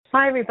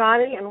Hi,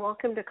 everybody, and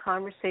welcome to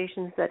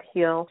Conversations That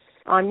Heal.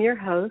 I'm your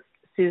host,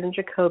 Susan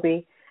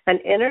Jacoby, an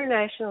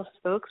international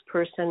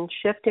spokesperson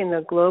shifting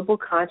the global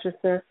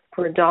consciousness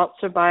for adult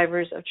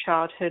survivors of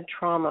childhood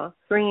trauma,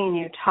 bringing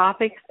you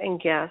topics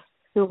and guests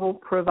who will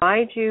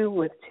provide you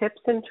with tips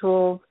and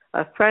tools,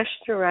 a fresh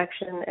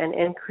direction, and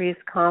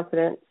increased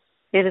confidence.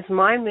 It is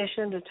my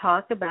mission to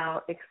talk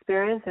about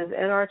experiences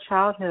in our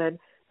childhood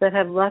that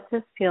have left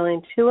us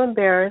feeling too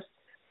embarrassed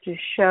to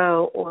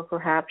show or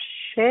perhaps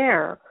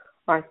share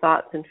our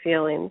thoughts and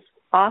feelings,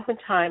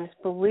 oftentimes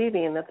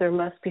believing that there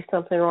must be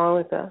something wrong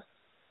with us.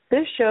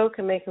 This show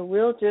can make a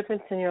real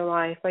difference in your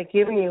life by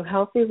giving you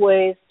healthy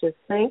ways to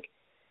think,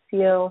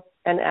 feel,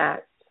 and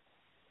act.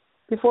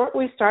 Before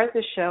we start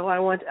the show, I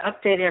want to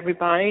update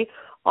everybody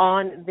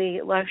on the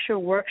lecture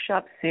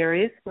workshop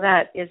series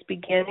that is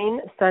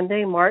beginning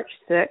Sunday, March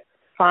 6th,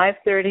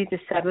 5:30 to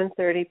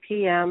 7:30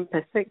 p.m.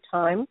 Pacific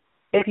Time.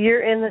 If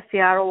you're in the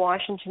Seattle,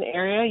 Washington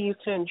area, you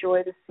can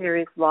enjoy the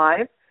series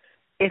live.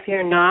 If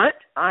you're not,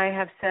 I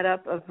have set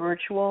up a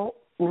virtual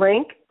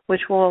link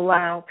which will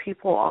allow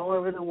people all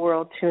over the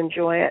world to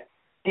enjoy it.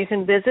 You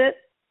can visit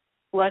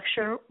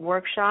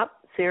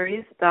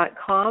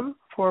lectureworkshopseries.com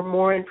for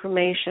more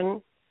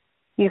information.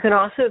 You can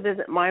also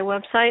visit my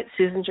website,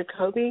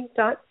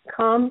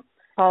 susanjacoby.com.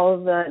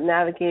 Follow the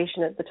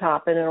navigation at the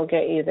top and it'll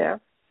get you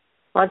there.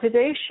 On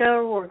today's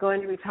show, we're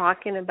going to be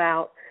talking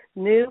about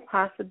new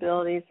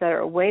possibilities that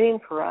are waiting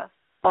for us.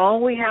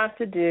 All we have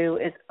to do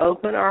is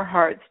open our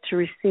hearts to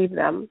receive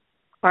them.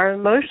 Our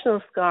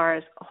emotional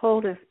scars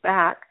hold us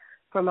back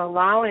from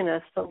allowing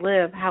us to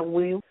live how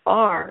we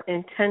are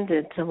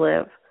intended to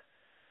live,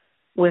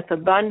 with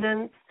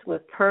abundance,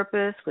 with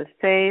purpose, with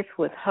faith,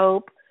 with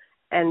hope,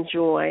 and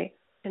joy,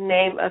 to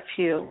name a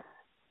few.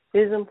 It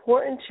is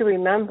important to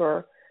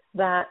remember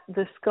that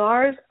the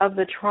scars of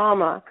the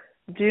trauma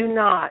do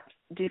not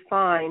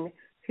define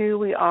who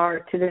we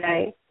are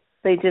today.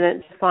 They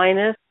didn't define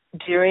us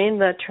during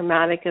the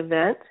traumatic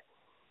event.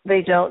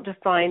 They don't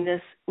define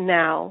us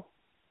now.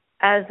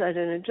 As an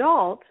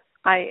adult,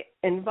 I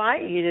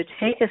invite you to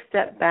take a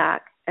step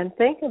back and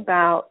think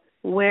about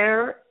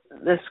where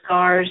the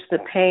scars, the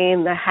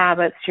pain, the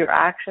habits, your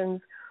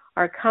actions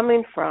are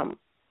coming from.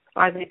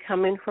 Are they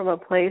coming from a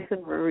place of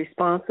a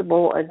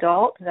responsible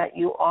adult that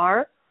you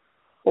are,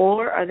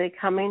 or are they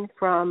coming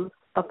from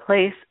a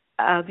place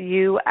of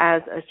you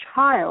as a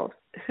child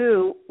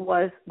who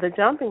was the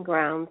dumping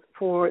grounds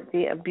for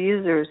the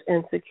abuser's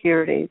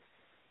insecurities?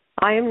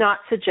 I am not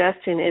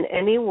suggesting in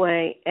any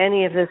way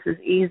any of this is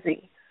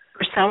easy.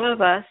 For some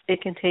of us,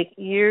 it can take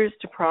years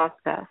to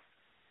process.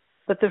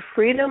 But the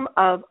freedom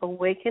of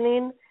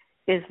awakening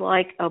is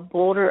like a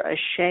boulder of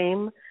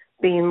shame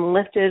being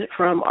lifted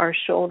from our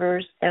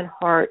shoulders and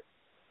heart.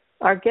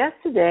 Our guest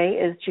today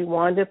is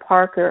Jiwanda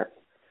Parker.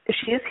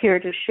 She is here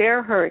to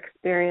share her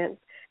experience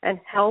and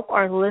help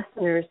our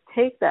listeners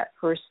take that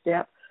first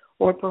step,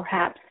 or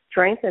perhaps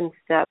strengthen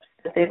steps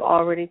that they've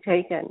already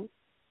taken.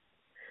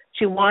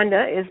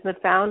 Jiwanda is the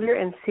founder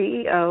and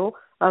CEO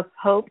of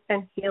Hope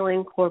and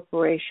Healing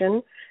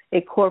Corporation,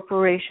 a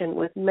corporation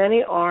with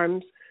many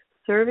arms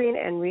serving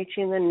and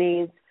reaching the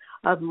needs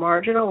of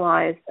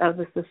marginalized of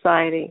the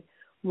society,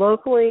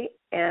 locally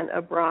and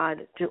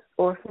abroad, to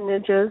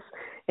orphanages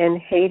in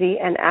Haiti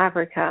and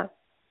Africa.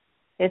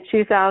 In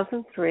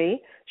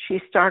 2003, she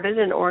started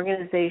an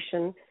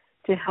organization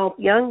to help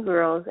young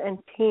girls and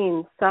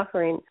teens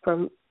suffering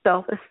from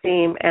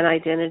self-esteem and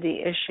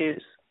identity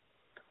issues.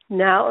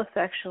 Now,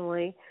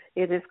 affectionately,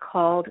 it is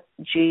called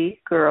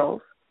G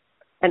Girls,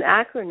 an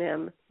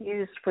acronym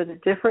used for the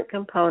different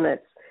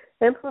components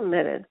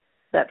implemented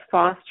that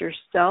foster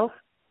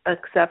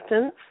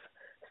self-acceptance,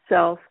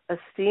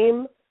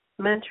 self-esteem,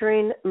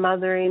 mentoring,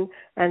 mothering,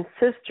 and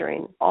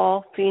sistering,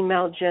 all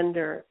female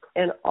gender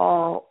in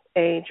all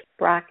age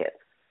brackets.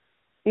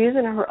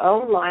 Using her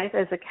own life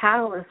as a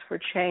catalyst for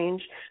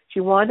change,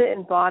 Jiwanda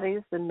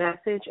embodies the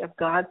message of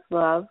God's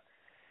love,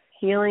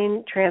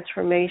 healing,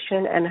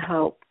 transformation, and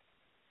hope.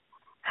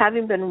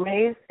 Having been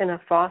raised in a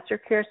foster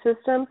care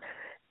system,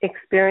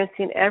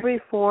 experiencing every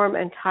form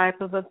and type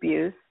of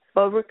abuse,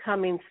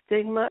 overcoming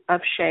stigma of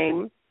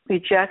shame,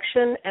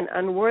 rejection, and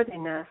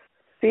unworthiness,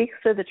 speaks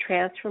to the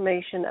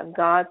transformation of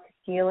God's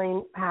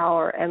healing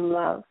power and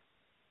love.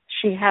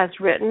 She has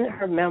written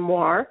her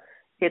memoir,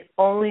 It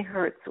Only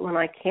Hurts When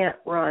I Can't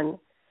Run.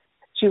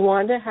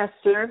 Jiwanda has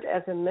served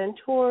as a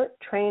mentor,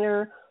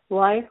 trainer,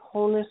 life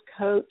wholeness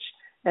coach,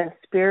 and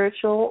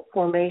spiritual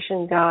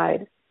formation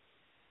guide.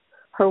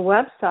 Her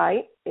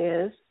website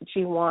is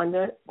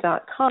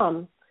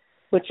jiwanda.com,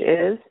 which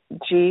is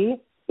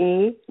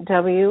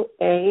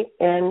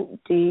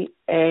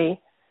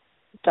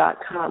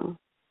GEWANDA.com.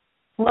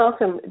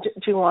 Welcome,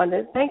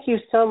 Jiwanda. Thank you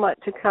so much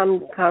to come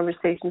to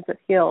Conversations That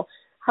Heal.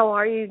 How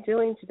are you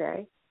doing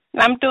today?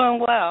 I'm doing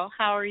well.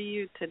 How are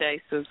you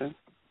today, Susan?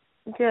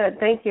 Good,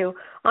 thank you.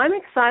 I'm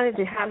excited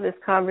to have this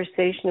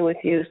conversation with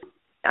you.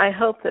 I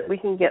hope that we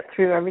can get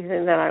through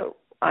everything that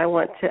I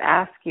want to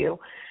ask you.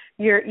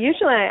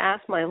 Usually I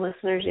ask my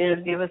listeners,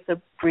 to give us a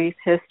brief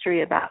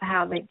history about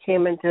how they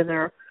came into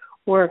their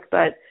work,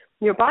 but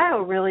Your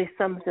bio really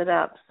sums it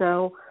up.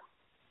 So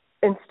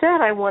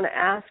instead, I want to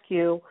ask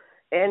you,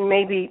 and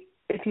maybe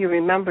if you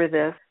remember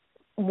this,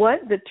 what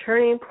the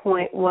turning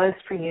point was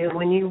for you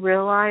when you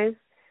realized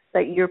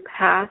that your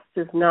past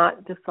does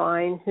not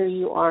define who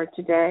you are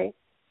today.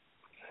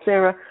 Is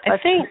there a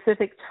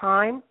specific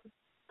time?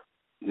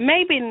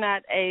 Maybe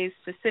not a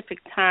specific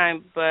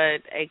time,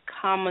 but a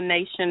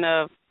combination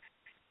of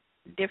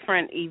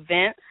different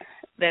events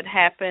that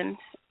happened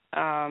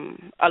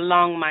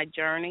along my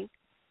journey,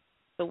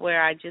 to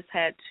where I just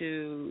had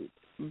to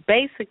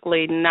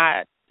basically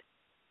not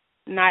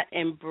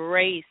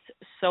embrace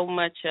so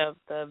much of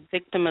the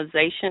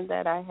victimization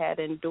that I had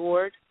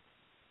endured,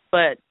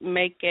 but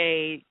make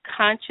a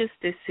conscious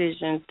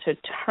decision to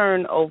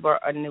turn over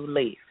a new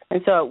leaf.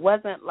 And so it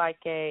wasn't like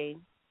a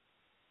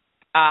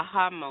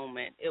aha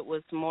moment. It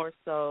was more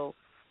so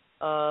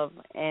of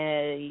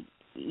a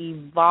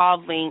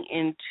evolving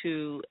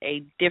into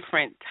a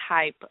different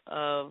type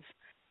of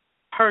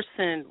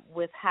person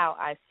with how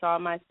I saw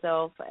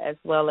myself, as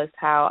well as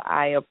how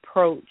I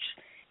approach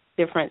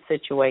different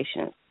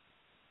situations.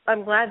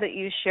 I'm glad that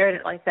you shared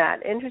it like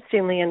that.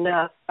 Interestingly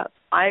enough,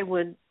 I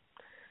wouldn't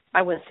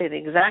say the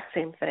exact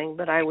same thing,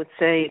 but I would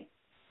say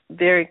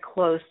very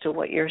close to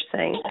what you're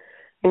saying.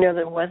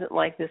 There wasn't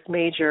like this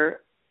major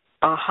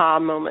aha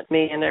moment for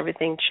me and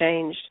everything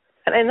changed.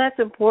 And that's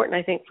important,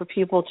 I think, for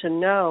people to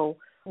know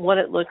what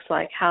it looks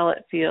like, how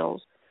it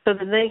feels, so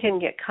that they can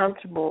get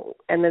comfortable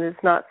and that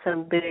it's not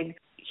some big,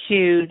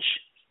 huge,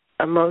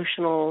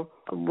 emotional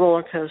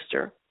roller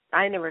coaster.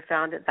 I never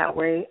found it that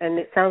way, and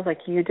it sounds like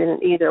you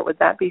didn't either. Would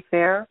that be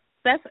fair?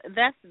 That's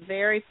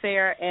very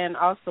fair and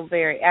also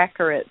very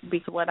accurate,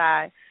 because what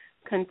I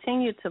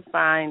continue to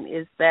find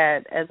is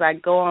that as I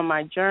go on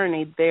my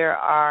journey, there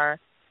are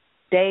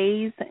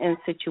days and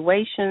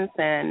situations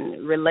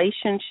and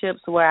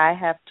relationships where I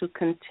have to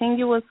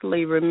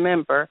continuously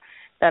remember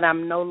that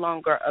I'm no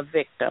longer a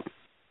victim.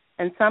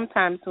 And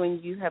sometimes when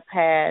you have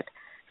had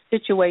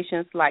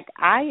situations like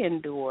I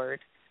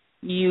endured,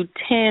 you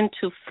tend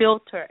to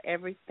filter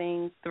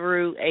everything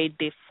through a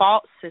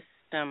default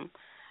system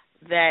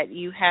that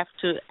you have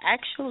to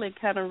actually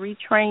kind of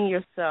retrain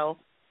yourself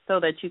so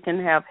that you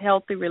can have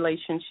healthy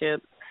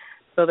relationships,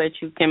 so that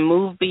you can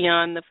move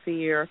beyond the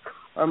fear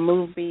or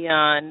move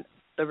beyond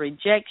the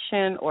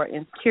rejection or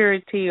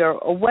insecurity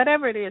or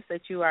whatever it is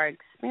that you are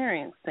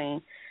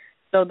experiencing,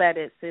 so that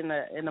it's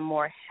in a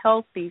more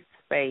healthy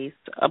space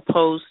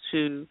opposed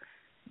to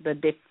the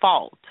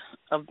default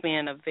of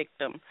being a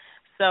victim.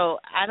 So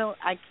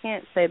I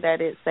can't say that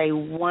it's a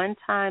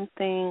one-time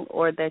thing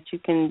or that you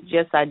can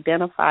just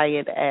identify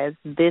it as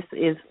this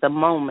is the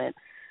moment,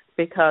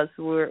 because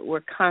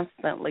we're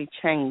constantly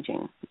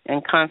changing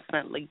and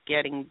constantly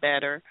getting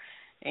better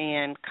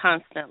and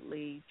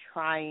constantly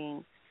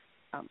trying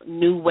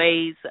new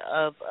ways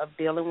of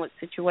dealing with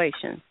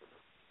situations.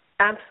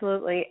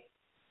 Absolutely.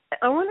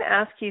 I want to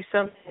ask you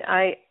something.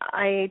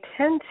 I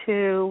tend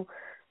to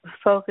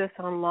focus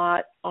a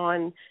lot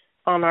on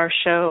our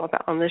show,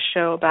 on this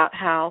show, about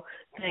how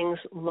things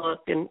look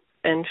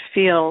and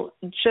feel,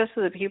 just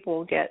so that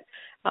people get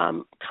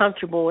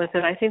comfortable with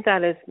it. I think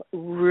that is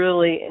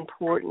really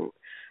important.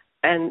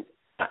 And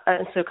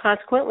so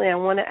consequently, I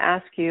want to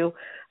ask you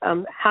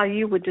how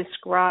you would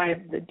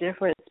describe the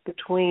difference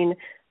between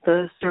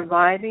the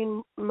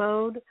surviving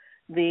mode,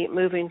 the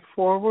moving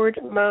forward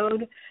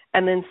mode,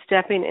 and then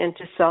stepping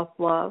into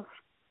self-love.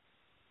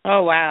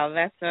 Oh, wow.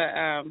 That's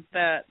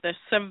the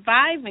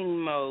surviving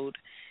mode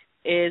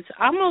is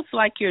almost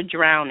like you're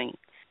drowning.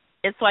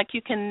 It's like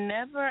you can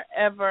never,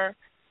 ever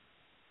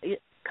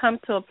come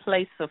to a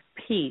place of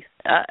peace.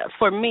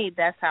 For me,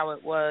 that's how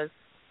it was.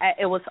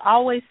 It was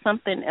always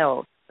something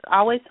else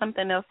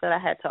that I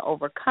had to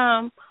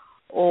overcome,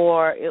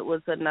 or it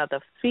was another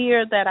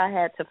fear that I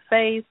had to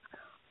face,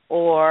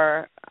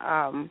 or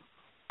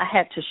I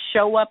had to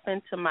show up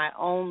into my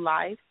own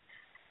life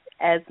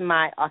as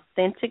my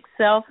authentic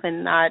self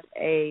and not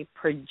a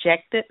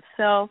projected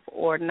self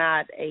or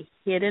not a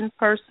hidden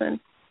person.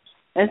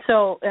 And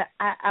so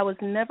I was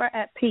never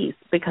at peace,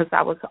 because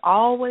I was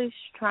always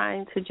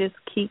trying to just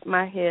keep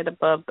my head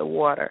above the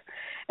water.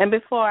 And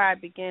before I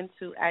began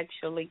to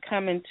actually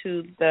come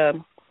into the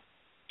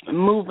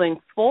moving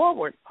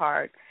forward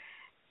part,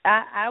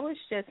 I was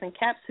just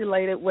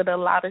encapsulated with a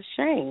lot of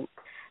shame.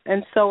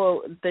 And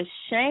so the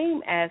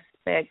shame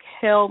aspect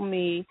held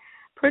me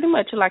pretty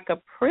much like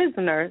a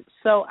prisoner,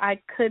 so I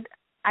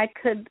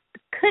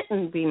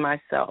couldn't be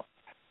myself.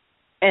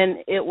 And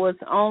it was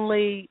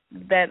only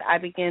that I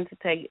began to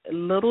take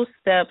little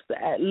steps,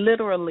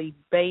 literally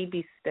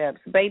baby steps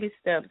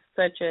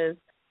such as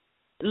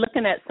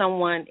looking at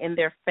someone in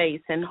their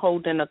face and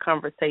holding a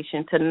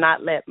conversation, to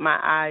not let my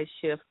eyes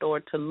shift or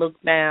to look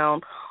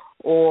down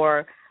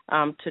or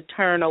to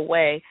turn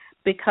away,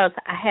 because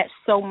I had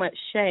so much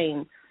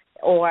shame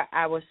or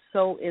I was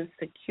so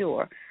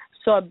insecure.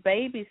 So a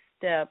baby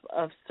step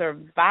of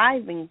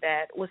surviving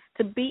that was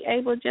to be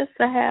able just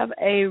to have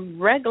a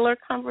regular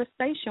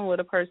conversation with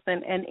a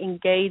person and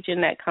engage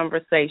in that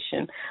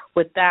conversation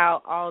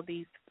without all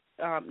these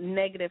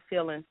negative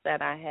feelings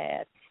that I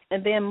had.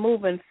 And then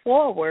moving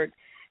forward,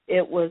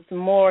 it was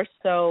more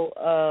so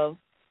of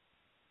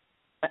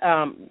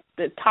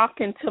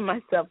talking to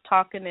myself,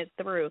 talking it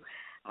through.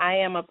 I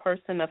am a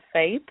person of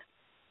faith,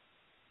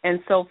 and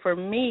so for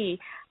me,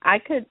 I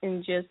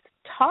couldn't just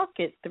talk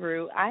it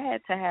through. I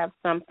had to have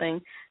something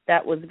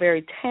that was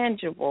very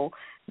tangible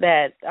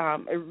that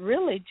it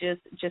really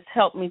just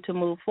helped me to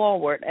move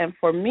forward. And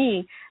for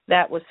me,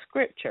 that was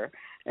Scripture.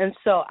 And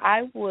so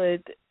I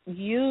would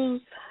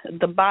use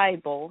the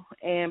Bible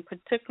and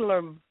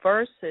particular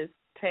verses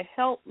to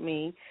help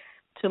me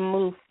to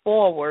move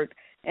forward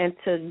and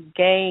to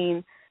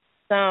gain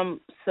some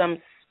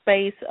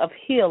space of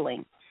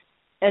healing.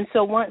 And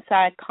so once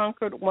I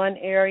conquered one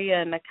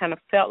area and I kind of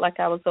felt like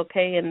I was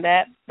okay in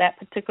that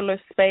particular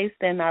space,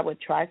 then I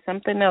would try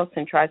something else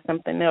and try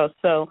something else.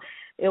 So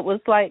it was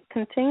like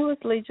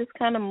continuously just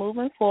kind of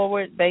moving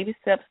forward, baby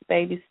steps.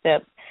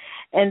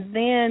 And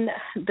then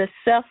the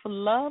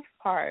self-love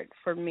part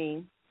for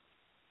me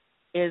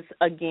is,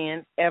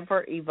 again,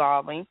 ever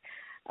evolving.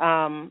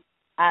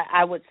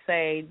 I would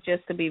say,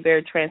 just to be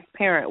very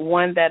transparent,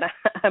 one that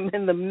I'm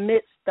in the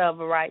midst of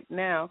right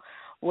now,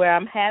 where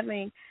I'm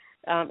having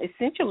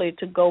essentially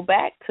to go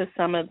back to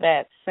some of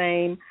that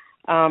same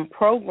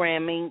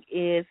programming,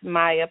 is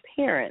my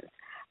appearance.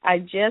 I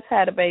just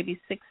had a baby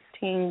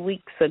 16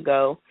 weeks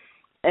ago,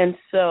 and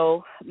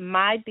so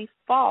my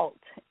default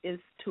is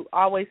to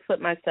always put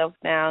myself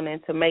down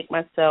and to make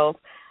myself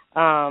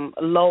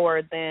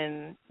lower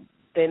than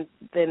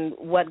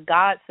what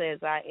God says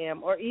I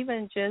am, or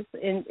even just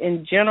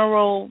in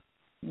general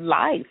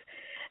life.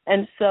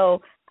 And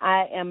so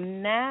I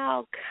am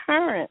now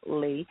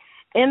currently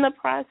in the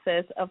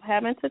process of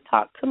having to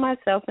talk to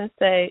myself and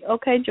say,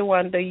 okay,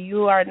 Jawanda,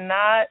 you are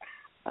not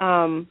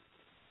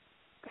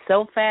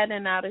so fat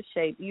and out of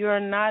shape. You are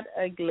not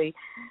ugly.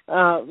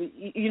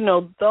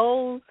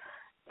 Those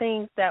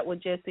things that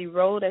would just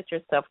erode at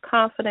your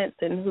self-confidence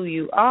in who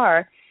you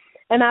are.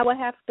 And I would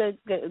have to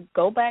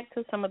go back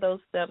to some of those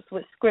steps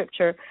with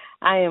Scripture.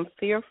 I am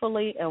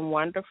fearfully and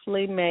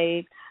wonderfully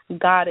made.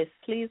 God is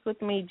pleased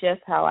with me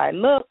just how I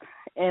look.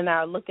 And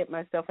I'll look at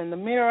myself in the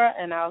mirror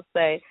and I'll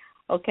say,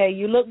 okay,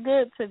 you look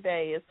good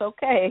today. It's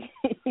okay.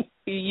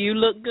 You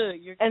look good.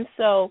 And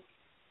so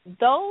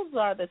those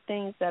are the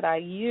things that I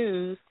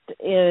used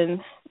in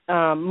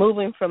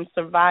moving from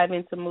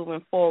surviving to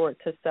moving forward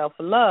to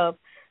self-love,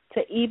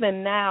 to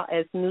even now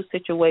as new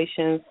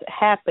situations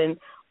happen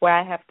where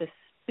I have to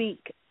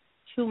speak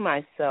to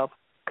myself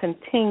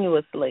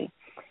continuously.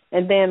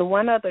 And then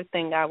one other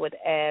thing I would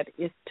add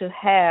is to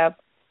have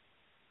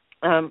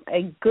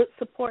a good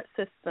support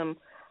system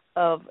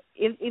of,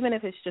 even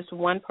if it's just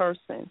one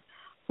person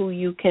who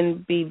you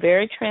can be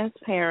very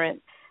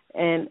transparent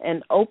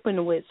and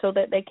open with, so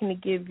that they can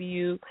give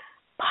you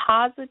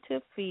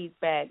positive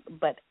feedback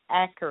but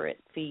accurate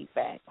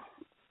feedback,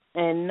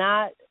 and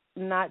not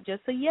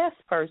just a yes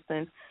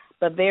person,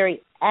 but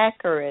very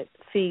accurate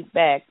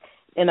feedback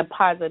in a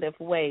positive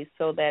way,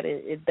 so that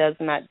it does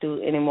not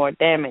do any more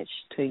damage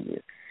to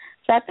you.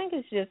 So I think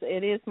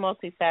it is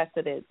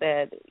multifaceted,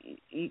 that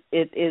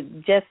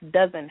it just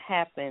doesn't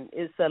happen.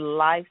 It's a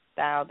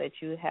lifestyle that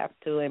you have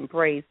to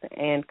embrace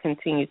and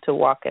continue to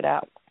walk it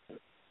out.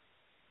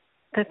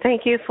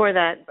 Thank you for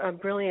that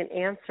brilliant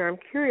answer. I'm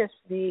curious,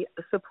 the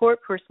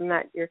support person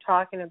that you're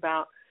talking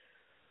about,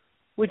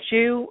 who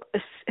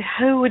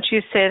would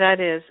you say that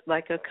is?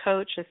 Like a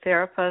coach, a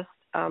therapist,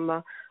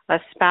 a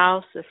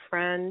spouse, a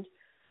friend?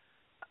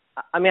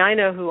 I mean, I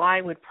know who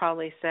I would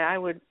probably say. I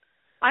would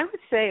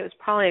say it was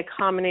probably a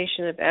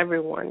combination of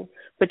everyone.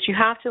 But you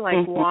have to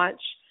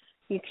watch.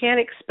 You can't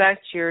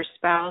expect your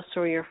spouse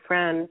or your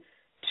friend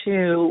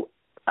to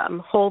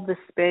hold the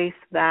space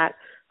that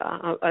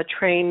a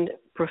trained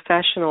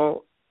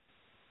professional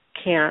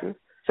can.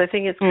 So I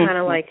think it's kind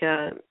of like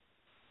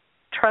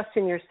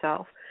trusting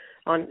yourself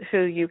on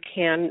who you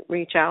can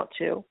reach out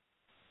to.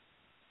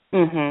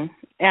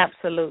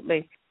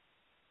 Absolutely.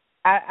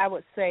 I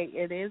would say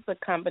it is a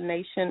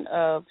combination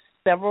of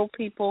several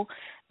people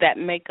that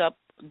make up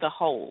the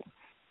whole.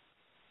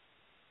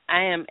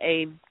 I am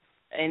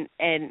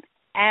an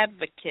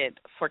advocate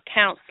for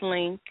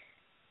counseling,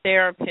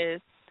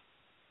 therapists,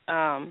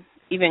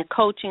 even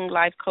coaching,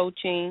 life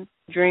coaching,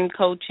 dream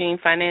coaching,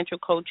 financial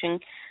coaching.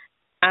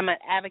 I'm an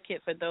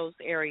advocate for those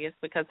areas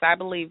because I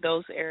believe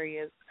those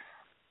areas,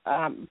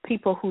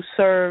 people who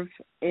serve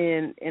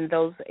in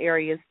those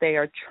areas, they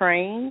are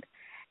trained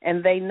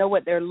and they know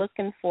what they're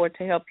looking for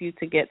to help you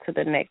to get to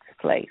the next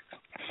place.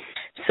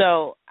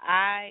 So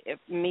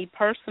me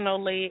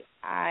personally,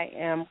 I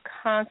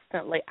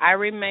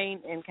remain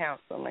in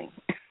counseling.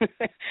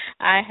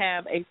 I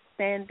have a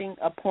standing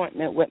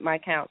appointment with my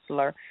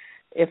counselor,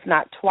 if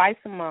not twice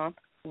a month,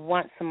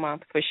 once a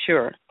month for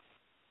sure.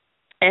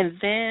 And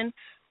then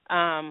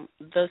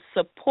the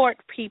support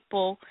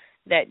people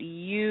that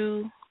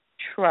you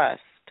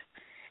trust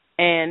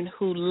and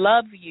who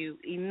love you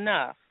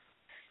enough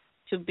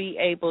to be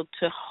able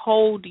to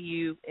hold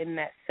you in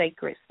that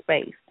sacred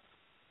space.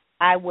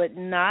 I would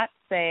not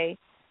say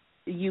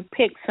you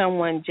pick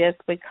someone just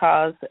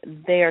because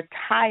their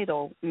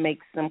title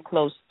makes them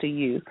close to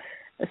you,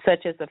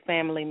 such as a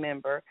family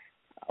member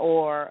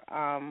or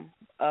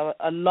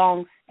a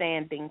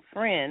long-standing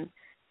friend,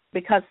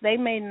 because they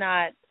may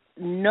not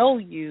know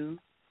you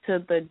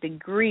to the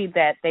degree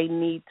that they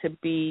need to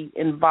be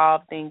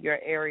involved in your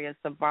areas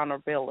of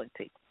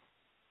vulnerability.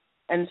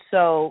 And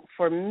so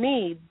for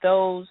me,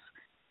 those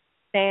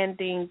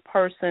standing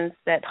persons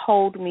that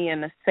hold me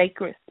in a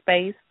sacred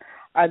space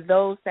are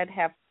those that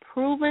have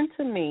proven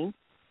to me,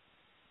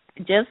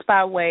 just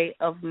by way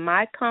of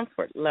my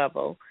comfort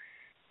level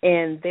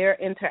and their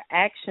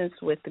interactions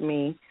with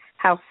me,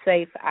 how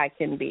safe I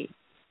can be.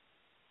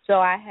 So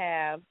I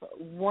have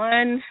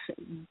one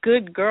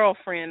good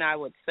girlfriend, I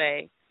would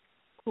say,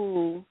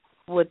 who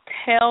would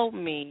tell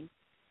me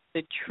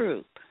the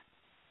truth.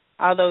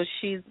 Although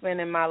she's been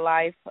in my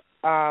life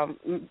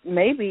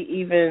maybe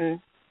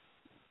even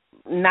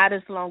not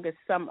as long as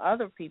some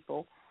other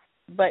people,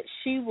 but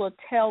she will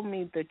tell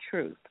me the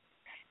truth.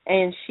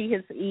 And she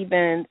has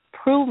even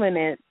proven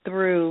it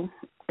through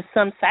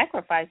some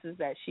sacrifices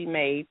that she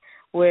made,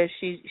 where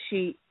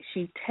she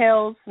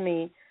tells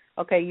me,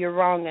 okay, you're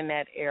wrong in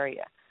that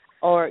area,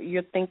 or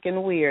you're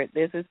thinking weird.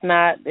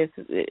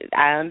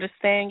 I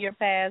understand your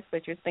past,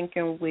 but you're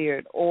thinking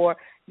weird, or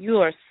you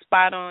are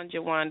spot on,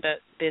 Jawanda,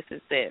 this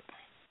is it.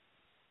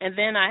 And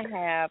then I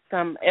have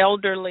some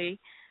elderly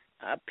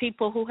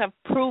people who have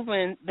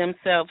proven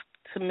themselves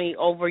to me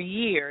over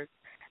years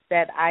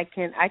that I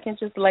can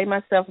just lay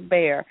myself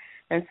bare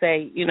and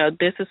say,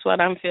 this is what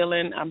I'm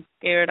feeling. I'm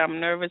scared. I'm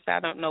nervous. I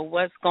don't know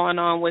what's going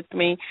on with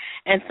me.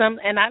 And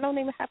I don't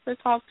even have to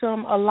talk to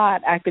them a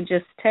lot. I could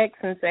just text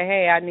and say,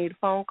 hey, I need a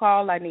phone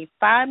call. I need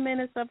 5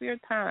 minutes of your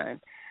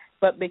time.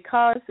 But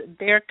because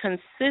their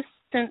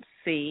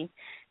consistency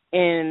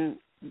in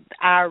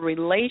our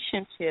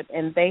relationship,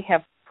 and they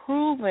have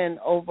proven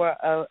over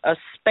a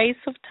space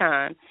of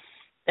time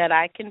that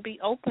I can be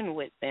open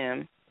with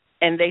them,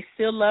 and they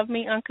still love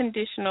me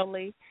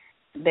unconditionally.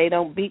 They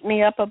don't beat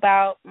me up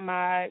about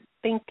my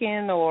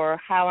thinking or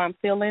how I'm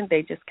feeling.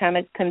 They just kind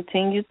of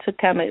continue to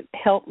kind of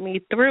help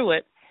me through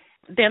it.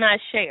 Then I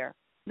share.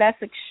 That's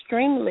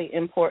extremely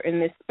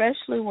important,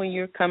 especially when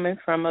you're coming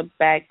from a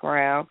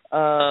background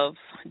of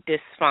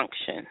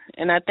dysfunction.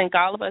 And I think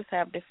all of us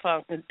have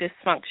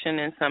dysfunction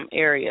in some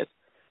areas.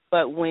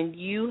 But when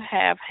you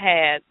have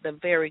had the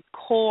very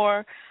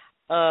core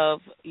of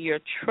your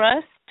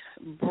trust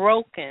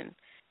broken,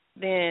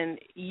 then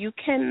you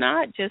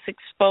cannot just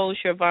expose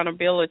your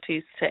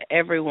vulnerabilities to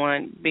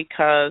everyone,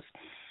 because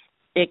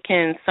it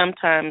can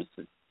sometimes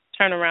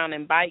turn around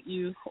and bite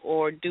you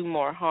or do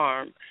more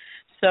harm.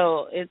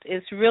 So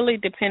it's really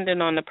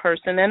dependent on the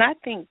person. And I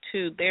think,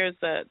 too, there's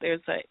a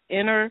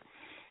inner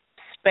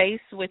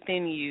space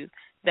within you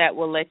that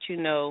will let you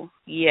know,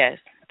 yes,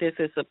 this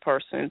is a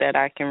person that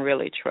I can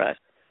really trust.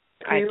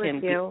 I can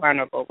be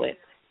vulnerable with.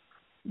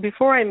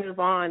 Before I move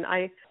on,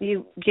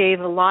 you gave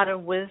a lot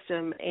of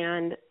wisdom,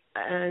 and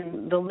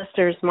the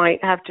listeners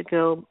might have to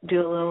go do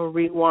a little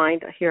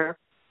rewind here.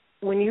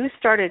 When you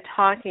started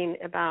talking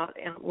about,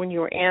 when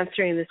you were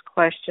answering this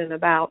question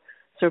about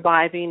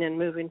surviving and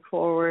moving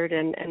forward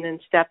and then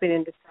stepping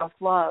into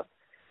self-love,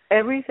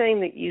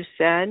 everything that you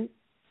said,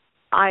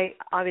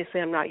 obviously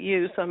I'm not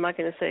you, so I'm not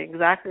going to say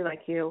exactly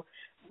like you,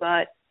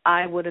 but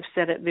I would have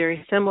said it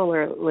very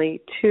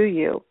similarly to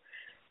you.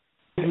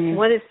 Mm-hmm.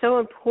 What is so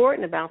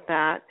important about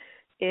that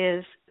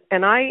is,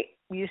 and I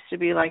used to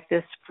be like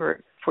this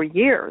for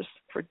years,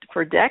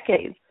 for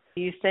decades.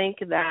 You think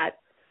that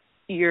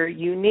you're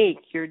unique,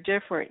 you're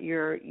different,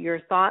 your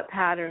thought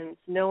patterns,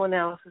 no one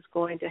else is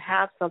going to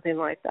have something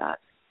like that.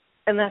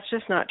 And that's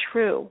just not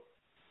true.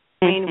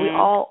 I mean, we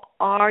all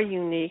are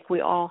unique.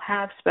 We all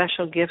have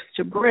special gifts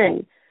to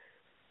bring.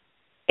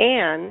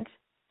 And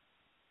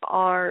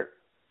our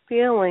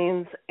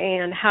feelings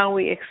and how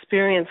we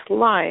experience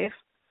life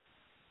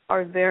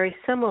are very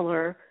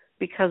similar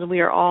because we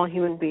are all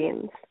human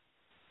beings.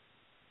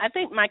 I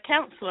think my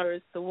counselor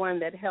is the one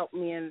that helped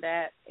me in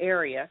that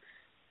area,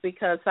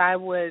 because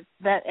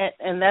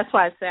and that's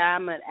why I say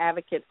I'm an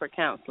advocate for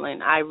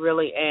counseling. I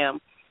really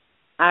am.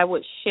 I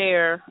would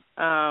share,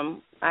 I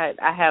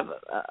have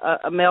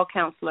a male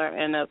counselor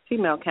and a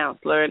female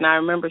counselor, and I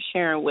remember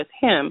sharing with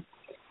him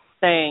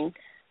saying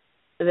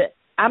that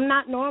I'm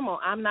not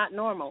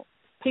normal.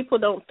 People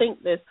don't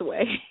think this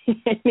way.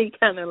 And he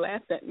kind of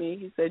laughed at me.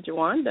 He said,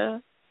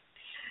 Jawanda,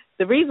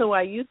 the reason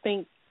why you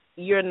think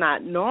you're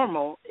not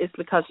normal is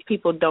because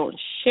people don't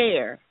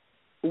share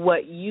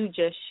what you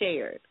just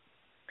shared.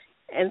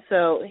 And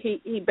so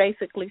he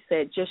basically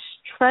said, just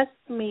trust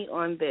me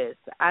on this.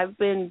 I've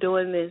been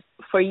doing this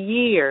for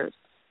years.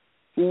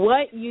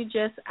 What you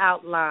just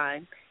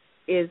outlined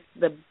is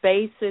the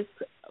basis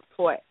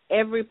for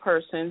every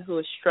person who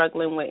is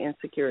struggling with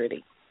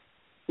insecurity.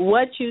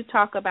 What you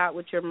talk about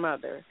with your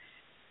mother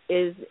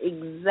is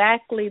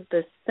exactly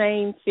the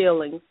same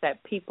feelings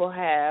that people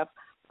have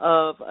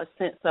of a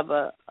sense of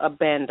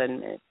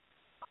abandonment.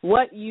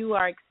 What you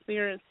are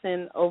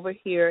experiencing over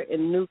here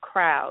in New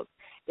Crowds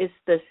is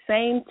the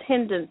same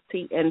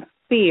tendency and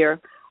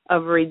fear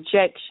of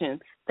rejection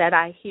that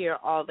I hear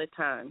all the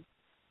time.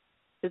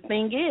 The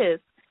thing is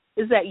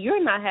that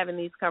you're not having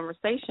these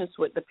conversations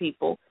with the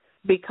people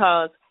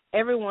because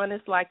everyone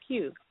is like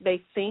you.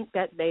 They think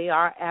that they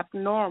are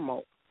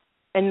abnormal,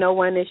 and no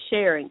one is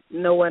sharing.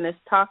 No one is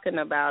talking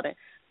about it.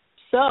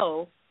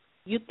 So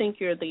you think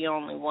you're the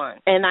only one.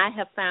 And I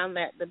have found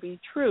that to be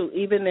true,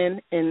 even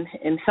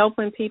in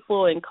helping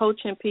people and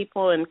coaching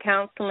people and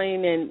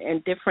counseling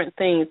and different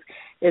things.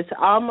 It's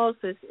almost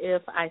as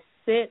if I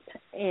sit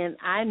and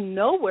I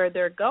know where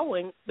they're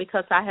going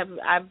because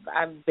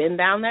I've been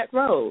down that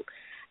road.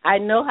 I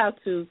know how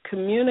to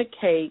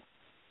communicate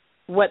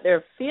what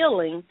they're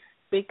feeling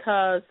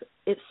because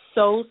it's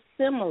so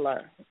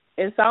similar.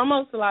 It's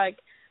almost like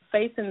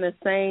facing the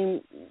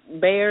same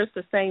bears,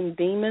 the same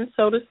demons,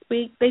 so to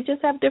speak. They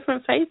just have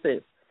different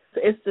faces.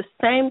 It's the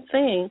same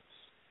thing.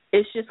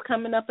 It's just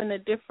coming up in a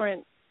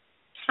different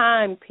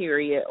time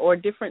period or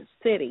different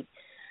city.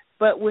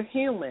 But we're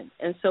human,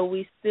 and so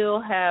we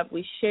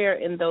share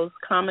in those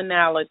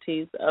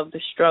commonalities of the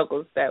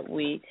struggles that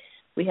we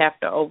have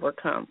to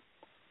overcome.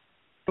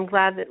 I'm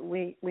glad that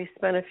we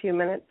spent a few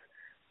minutes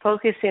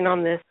focusing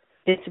on this.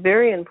 It's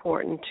very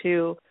important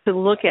to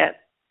look at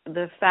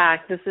the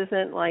fact this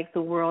isn't like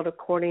the world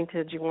according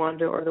to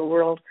Juanda or the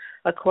world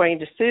according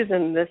to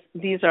Susan.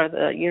 These are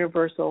the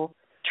universal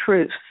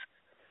truths.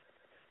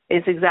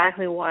 It's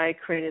exactly why I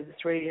created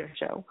this radio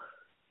show.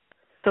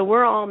 So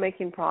we're all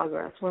making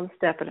progress one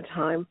step at a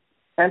time.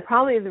 And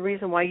probably the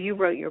reason why you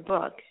wrote your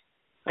book,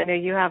 I know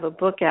you have a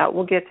book out.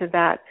 We'll get to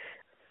that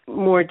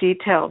more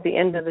detail at the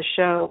end of the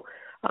show.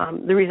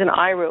 The reason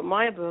I wrote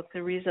my book,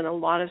 the reason a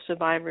lot of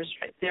survivors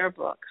write their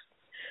books.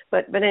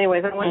 But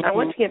anyways, I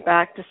want to get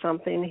back to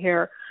something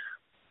here,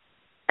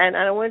 and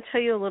I want to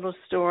tell you a little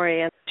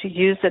story and to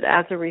use it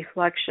as a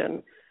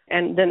reflection,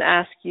 and then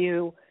ask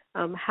you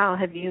how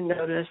have you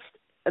noticed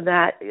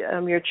that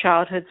your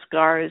childhood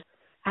scars,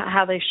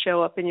 how they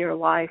show up in your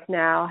life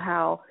now,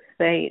 how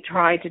they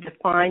try to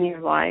define your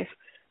life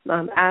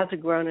as a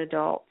grown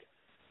adult.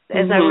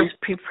 As I was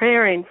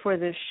preparing for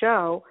this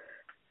show,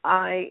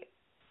 I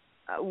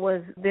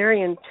was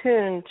very in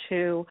tune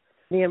to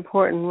the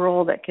important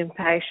role that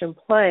compassion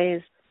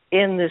plays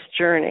in this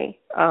journey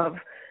of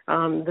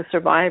the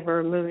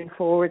survivor moving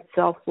forward,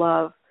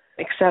 self-love,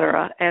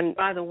 etc. And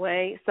by the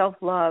way,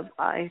 self-love,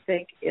 I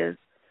think, is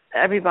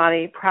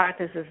everybody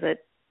practices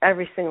it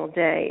every single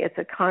day. It's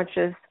a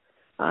conscious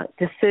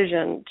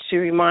decision to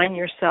remind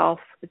yourself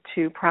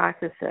to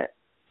practice it.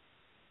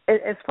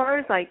 As far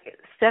as like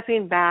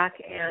stepping back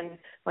and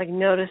like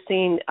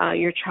noticing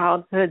your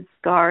childhood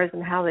scars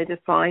and how they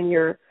define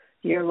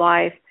your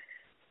life,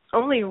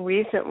 only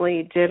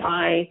recently did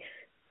I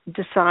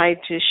decide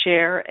to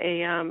share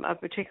a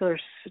particular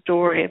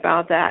story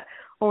about that.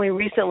 Only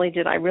recently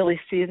did I really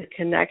see the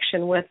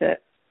connection with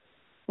it.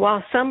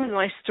 While some of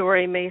my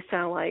story may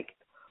sound like,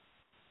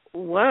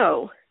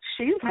 whoa,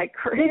 she's like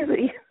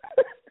crazy.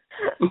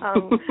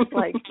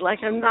 like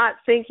I'm not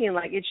thinking,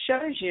 like it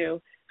shows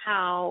you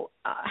how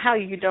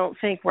you don't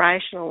think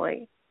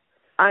rationally.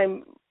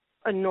 I'm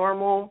a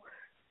normal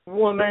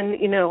woman,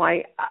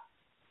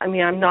 I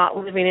mean, I'm not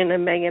living in a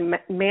mega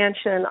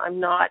mansion.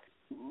 I'm not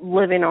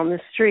living on the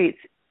streets,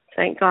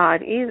 thank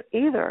God,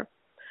 either.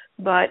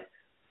 But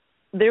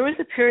there was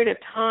a period of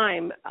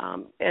time,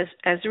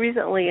 as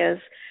recently as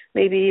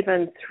maybe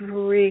even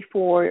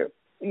 3-4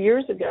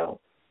 years ago,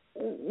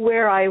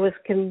 where I was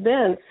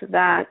convinced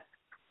that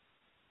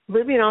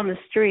living on the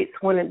streets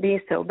wouldn't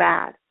be so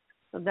bad,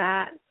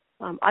 that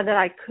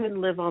I could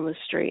live on the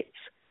streets.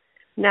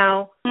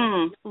 Now,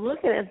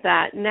 looking at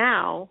that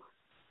now,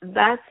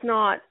 that's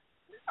not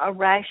a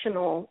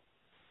rational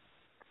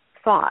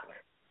thought.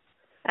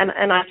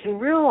 And I can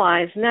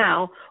realize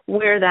now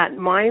where that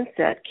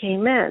mindset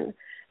came in.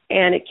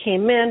 And it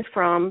came in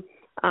from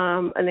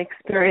an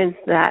experience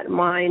that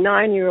my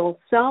 9-year-old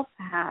self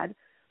had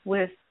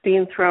with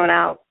being thrown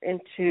out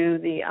into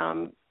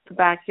the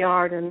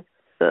backyard in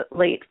the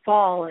late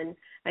fall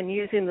and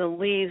using the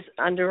leaves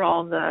under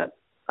all the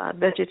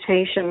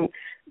vegetation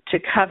to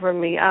cover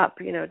me up,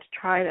 to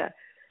try to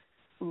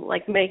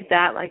like make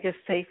that like a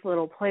safe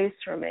little place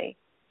for me.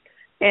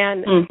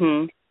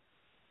 And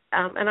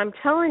and I'm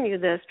telling you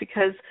this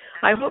because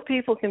I hope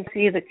people can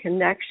see the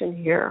connection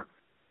here.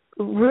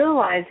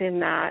 Realizing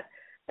that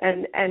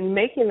and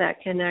making that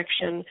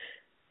connection,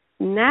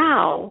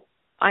 now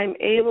I'm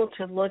able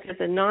to look at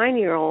the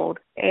 9-year-old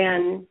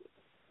and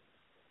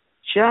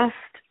just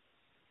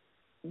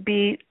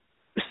be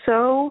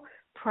so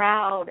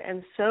proud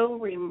and so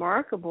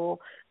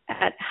remarkable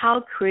at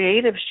how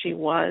creative she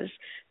was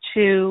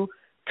to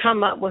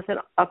come up with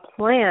a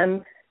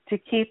plan to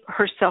keep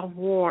herself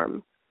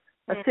warm,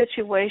 a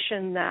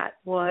situation that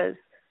was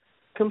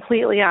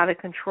completely out of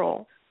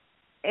control.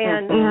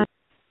 And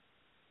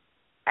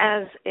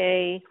as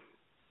an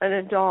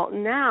adult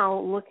now,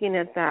 looking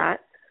at that,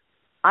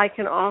 I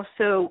can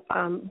also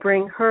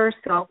bring her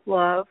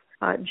self-love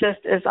just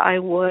as I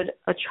would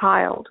a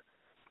child,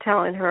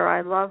 telling her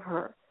I love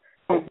her.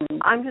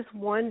 I'm just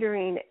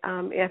wondering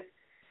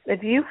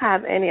if you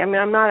have any, I mean,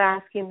 I'm not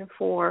asking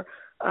for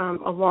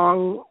a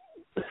long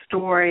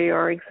story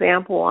or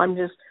example. I'm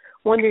just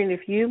wondering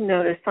if you've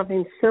noticed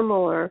something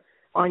similar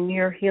on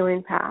your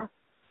healing path.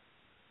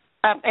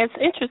 It's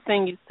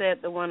interesting you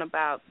said the one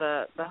about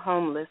the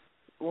homeless.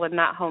 Well,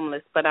 not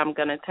homeless, but I'm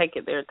going to take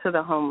it there to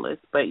the homeless,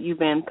 but you've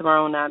been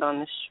thrown out on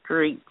the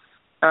streets.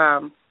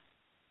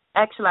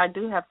 Actually, I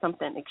do have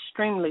something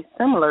extremely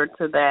similar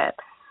to that,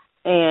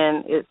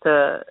 and it's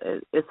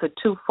a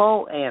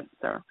twofold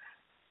answer.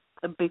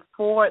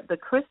 Before the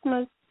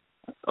Christmas,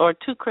 or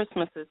 2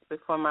 Christmases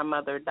before my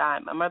mother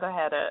died, my mother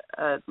had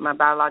my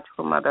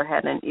biological mother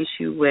had an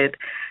issue with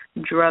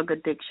drug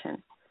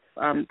addiction.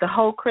 The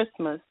whole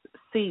Christmas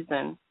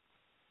season,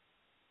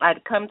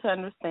 I'd come to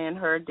understand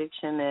her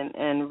addiction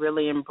and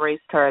really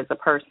embraced her as a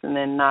person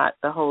and not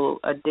the whole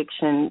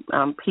addiction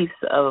piece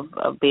of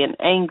being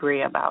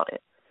angry about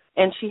it.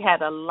 And she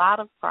had a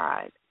lot of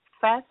pride.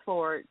 Fast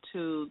forward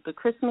to the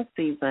Christmas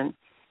season,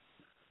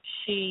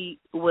 she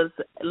was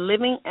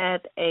living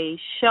at a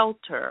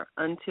shelter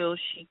until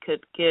she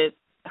could get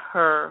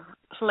her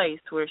place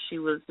where she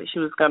was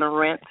going to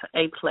rent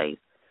a place.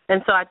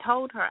 And so I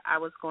told her I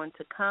was going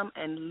to come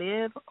and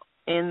live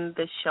in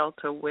the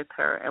shelter with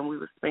her, and we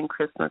would spend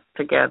Christmas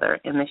together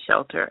in the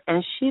shelter.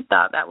 And she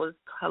thought that was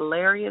a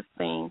hilarious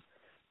thing.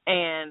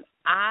 And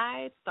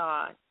I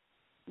thought,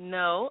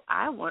 no,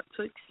 I want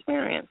to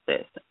experience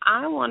this.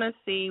 I want to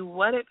see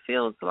what it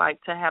feels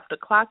like to have to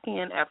clock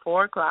in at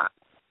 4 o'clock,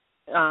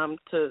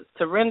 to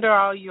surrender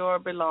all your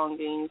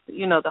belongings,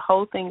 the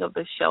whole thing of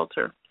the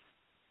shelter,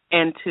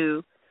 and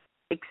to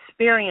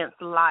experience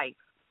life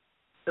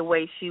the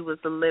way she was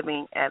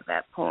living at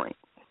that point.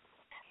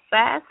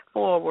 Fast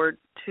forward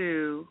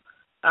to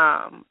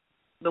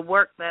the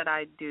work that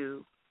I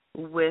do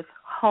with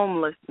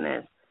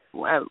homelessness.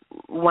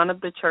 One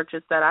of the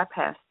churches that I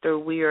pastor,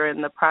 we are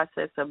in the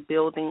process of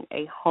building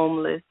a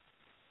homeless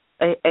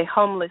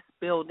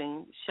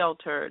building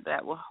shelter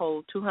that will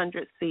hold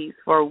 200 seats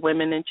for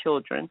women and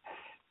children,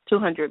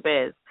 200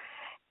 beds.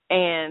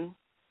 And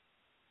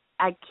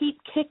I keep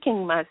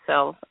kicking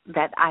myself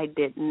that I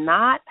did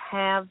not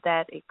have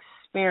that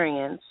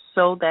experience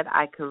so that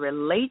I could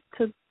relate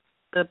to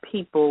the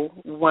people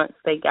once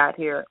they got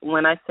here.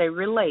 When I say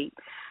relate,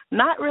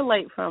 not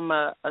relate from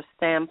a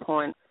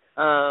standpoint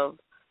of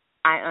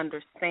I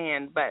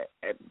understand,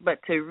 but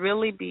to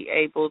really be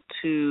able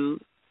to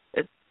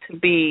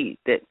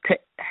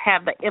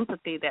have the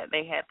empathy that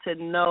they had,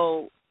 to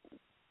know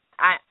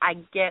I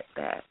get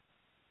that.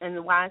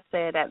 And why I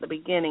said at the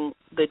beginning,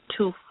 the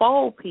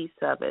twofold piece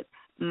of it,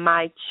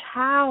 my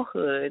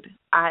childhood,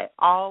 I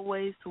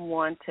always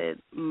wanted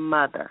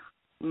mother.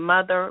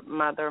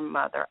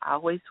 I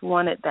always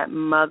wanted that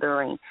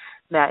mothering,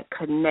 that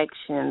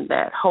connection,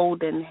 that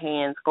holding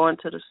hands, going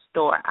to the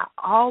store. I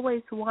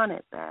always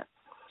wanted that.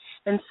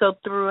 And so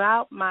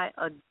throughout my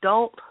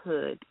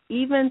adulthood,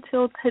 even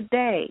till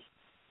today,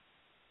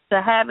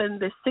 to having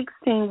the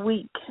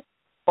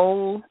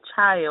 16-week-old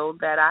child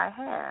that I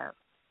have,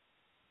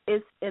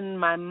 it's in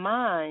my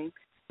mind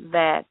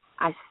that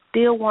I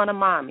still want a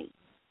mommy.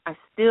 I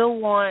still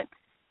want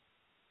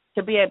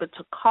to be able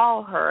to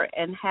call her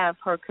and have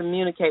her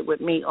communicate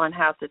with me on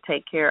how to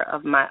take care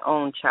of my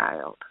own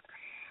child.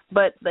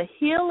 But the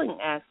healing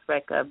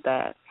aspect of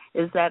that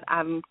is that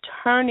I'm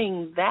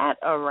turning that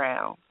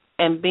around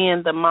and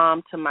being the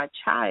mom to my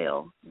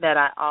child that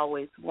I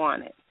always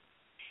wanted.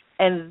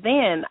 And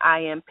then I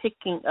am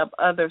picking up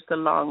others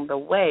along the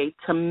way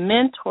to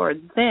mentor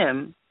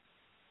them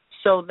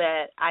so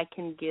that I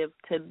can give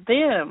to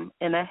them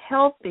in a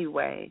healthy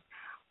way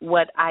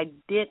what I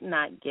did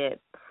not get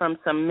from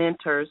some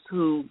mentors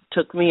who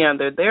took me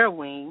under their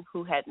wing,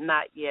 who had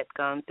not yet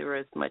gone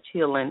through as much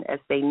healing as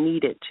they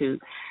needed to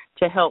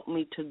help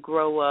me to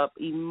grow up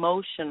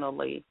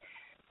emotionally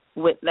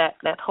with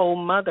that whole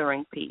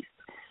mothering piece.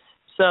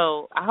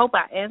 So I hope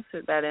I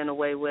answered that in a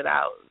way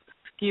without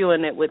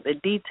skewing it with the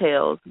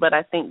details, but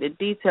I think the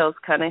details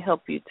kind of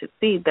help you to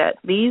see that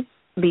these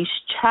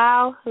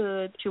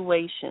childhood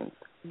situations,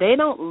 they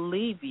don't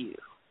leave you.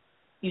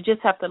 You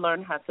just have to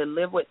learn how to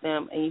live with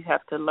them, and you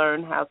have to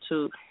learn how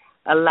to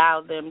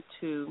allow them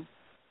to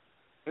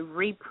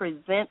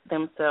represent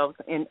themselves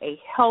in a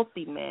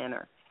healthy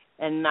manner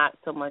and not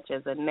so much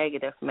as a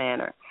negative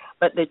manner.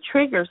 But the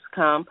triggers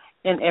come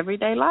in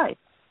everyday life,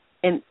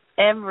 And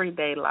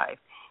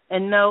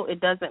no, it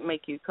doesn't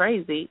make you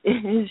crazy.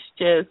 It's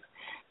just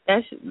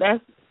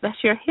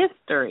that's your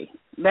history.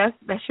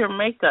 That's your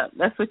makeup.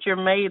 That's what you're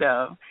made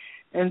of.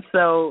 And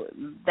so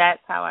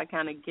that's how I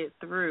kind of get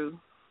through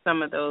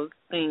some of those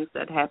things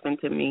that happen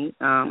to me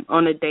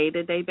on a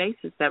day-to-day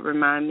basis that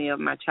remind me of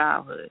my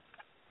childhood.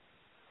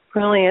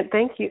 Brilliant.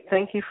 Thank you.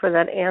 Thank you for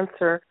that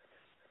answer.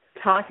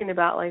 Talking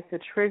about like the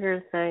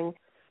trigger thing,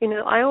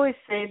 I always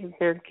say that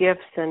there are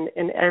gifts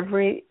in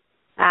every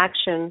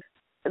action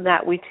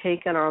that we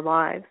take in our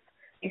lives.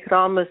 You could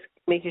almost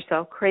make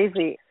yourself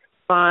crazy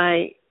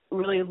by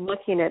really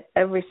looking at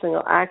every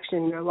single action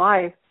in your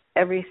life,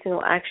 every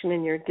single action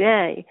in your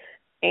day,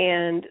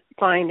 and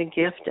find a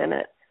gift in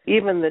it.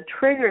 Even the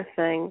trigger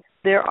thing,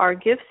 there are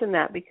gifts in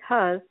that,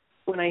 because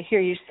when I hear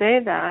you say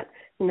that,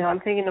 I'm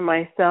thinking to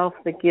myself,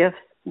 the gifts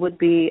would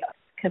be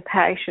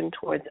compassion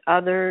towards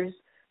others,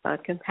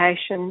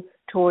 compassion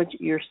towards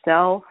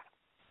yourself,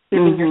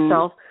 giving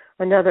yourself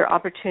another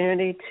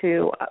opportunity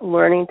to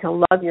learning to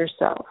love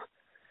yourself,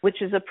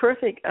 which is a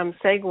perfect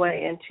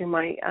segue into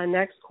my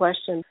next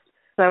question.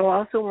 So I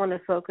also want to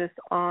focus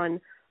on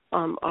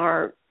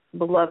our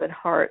beloved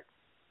heart.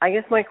 I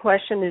guess my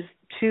question is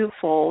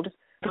twofold.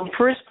 The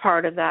first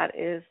part of that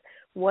is,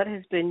 what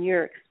has been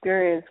your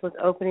experience with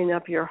opening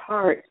up your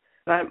heart?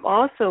 But I'm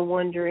also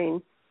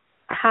wondering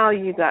how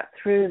you got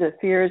through the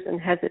fears and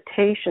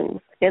hesitations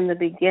in the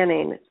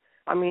beginning.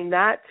 I mean,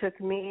 that took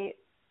me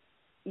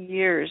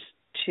years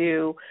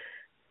to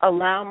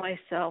allow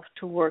myself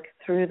to work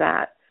through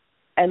that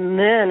and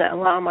then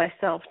allow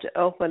myself to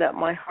open up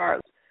my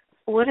heart.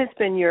 What has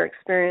been your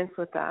experience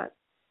with that?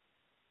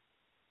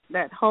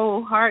 That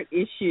whole heart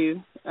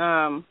issue,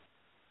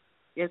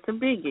 it's a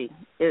biggie.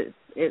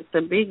 It's a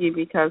biggie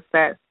because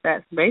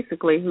that's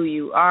basically who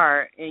you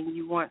are, and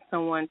you want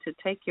someone to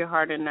take your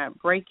heart and not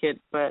break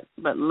it, but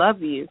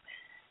love you.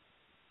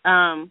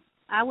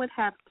 I would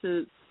have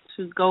to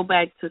go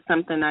back to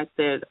something I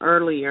said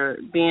earlier,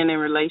 being in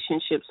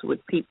relationships with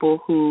people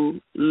who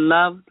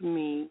loved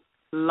me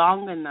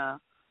long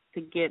enough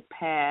to get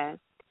past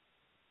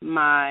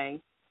my,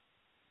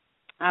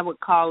 I would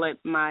call it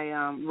my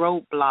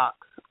roadblocks,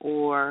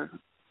 or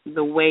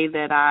the way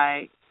that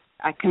I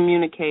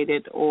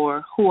communicated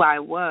or who I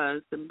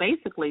was,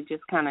 basically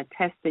just kind of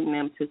testing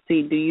them to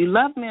see, do you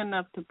love me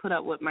enough to put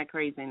up with my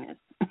craziness?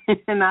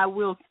 And I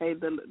will say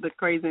the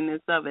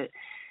craziness of it,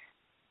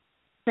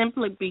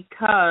 simply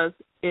because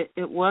it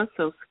was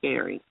so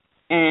scary.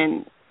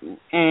 And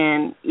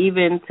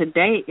even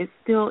today, it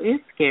still is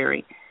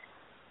scary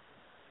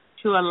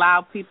to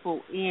allow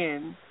people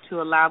in,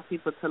 to allow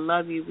people to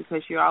love you,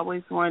 because you're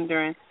always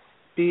wondering,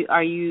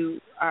 are you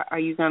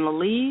going to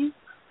leave,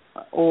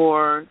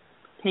 or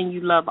can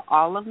you love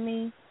all of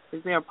me?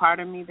 Is there a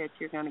part of me that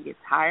you're going to get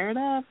tired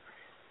of?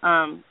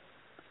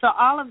 So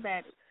all of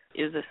that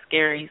is a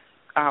scary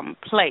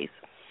place.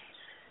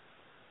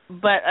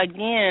 But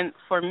again,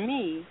 for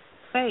me,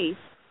 faith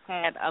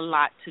had a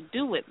lot to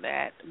do with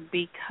that,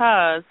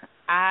 because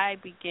I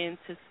began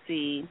to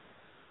see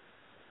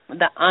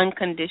the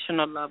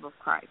unconditional love of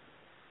Christ.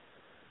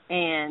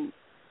 And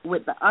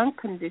with the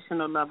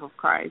unconditional love of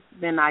Christ,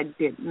 then I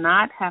did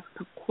not have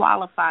to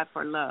qualify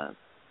for love.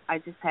 I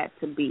just had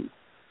to be.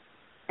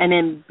 And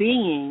in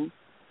being,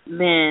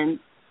 then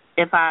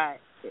if I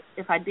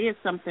did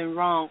something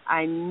wrong,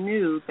 I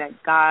knew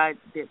that God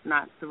did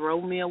not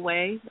throw me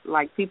away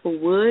like people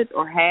would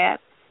or had.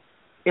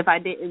 If I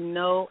didn't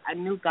know, I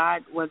knew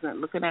God wasn't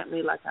looking at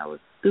me like I was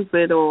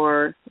stupid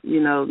or,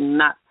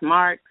 not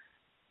smart.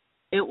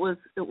 It was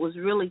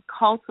really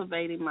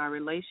cultivating my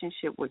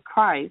relationship with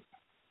Christ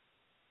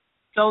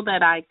so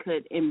that I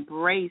could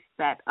embrace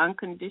that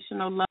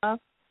unconditional love.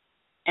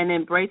 And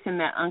embracing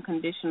that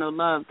unconditional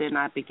love, then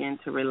I began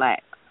to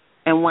relax.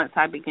 And once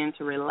I began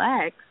to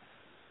relax,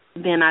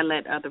 then I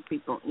let other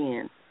people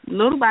in,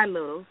 little by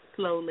little,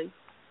 slowly.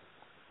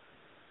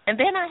 And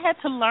then I had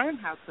to learn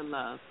how to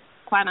love.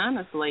 Quite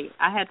honestly,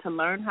 I had to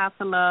learn how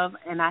to love,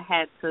 and I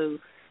had to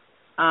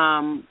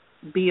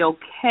be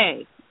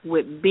okay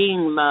with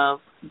being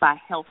loved by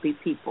healthy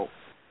people.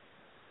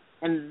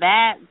 And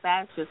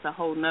that's just a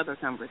whole nother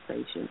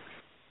conversation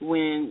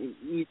when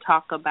you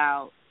talk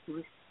about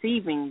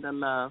receiving the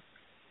love,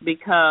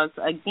 because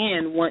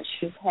again, once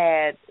you've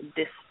had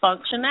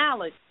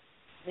dysfunctionality,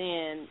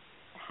 then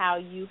how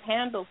you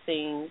handle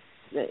things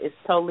is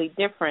totally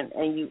different,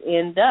 and you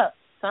end up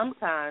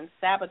sometimes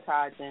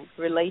sabotaging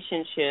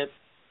relationships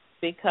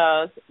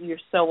because you're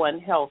so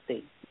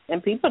unhealthy,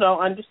 and people don't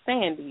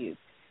understand you,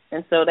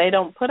 and so they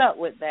don't put up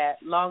with that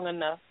long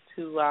enough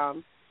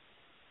to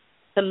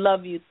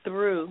love you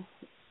through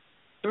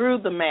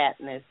the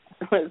madness,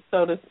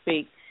 so to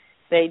speak.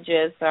 They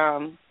just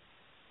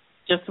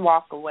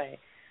walk away.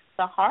 It's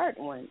a hard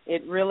one.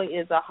 It really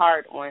is a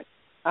hard one.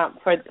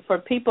 For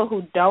people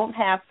who don't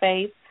have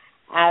faith,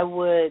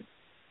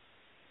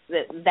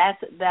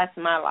 that's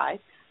my life.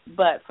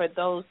 But for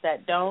those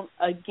that don't,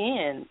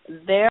 again,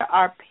 there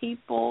are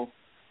people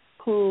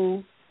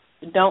who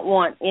don't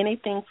want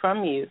anything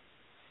from you,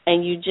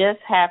 and you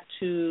just have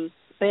to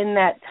spend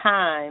that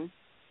time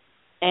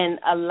and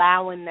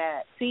allowing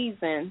that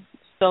season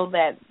so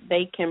that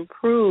they can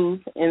prove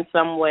in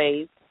some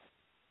ways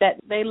that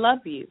they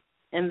love you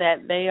and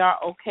that they are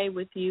okay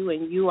with you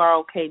and you are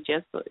okay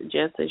just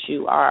as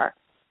you are.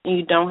 And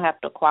you don't have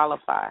to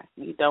qualify.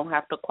 You don't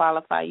have to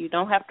qualify. You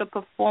don't have to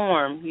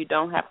perform. You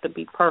don't have to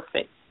be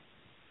perfect.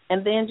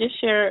 And then just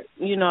share,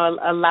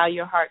 allow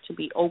your heart to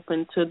be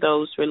open to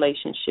those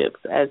relationships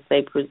as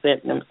they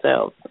present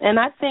themselves. And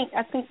I think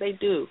they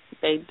do.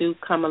 They do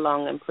come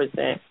along and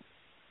present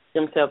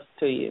themselves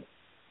to you.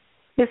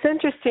 It's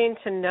interesting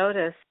to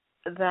notice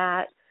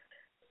that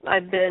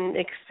I've been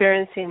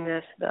experiencing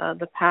this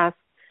the past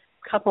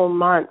couple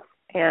months,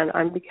 and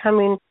I'm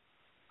becoming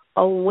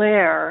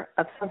aware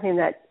of something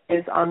that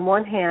is on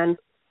one hand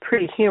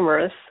pretty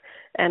humorous,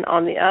 and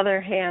on the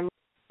other hand,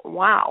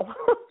 wow.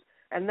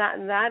 And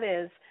that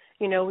is,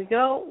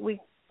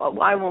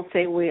 I won't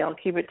say we, I'll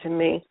keep it to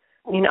me.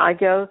 I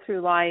go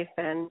through life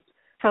and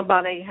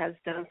somebody has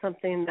done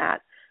something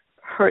that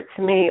hurts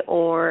me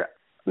or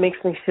makes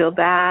me feel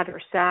bad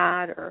or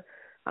sad or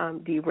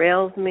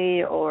derails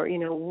me or,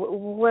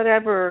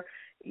 whatever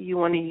you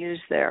want to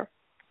use there.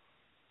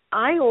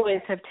 I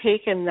always have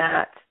taken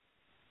that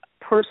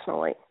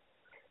personally.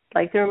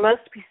 Like there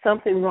must be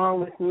something wrong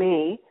with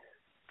me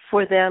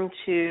for them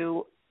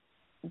to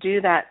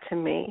do that to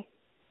me.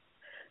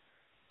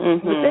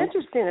 Mm-hmm. What's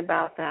interesting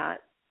about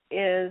that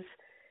is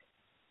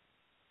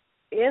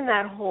in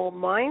that whole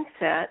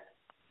mindset,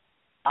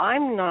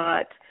 am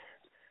not,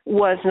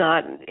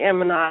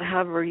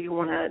 however you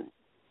want to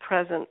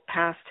present,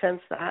 past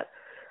tense that,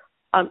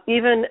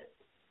 even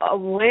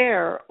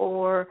aware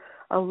or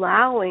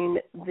allowing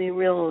the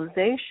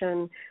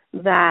realization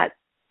that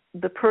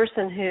the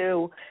person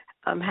who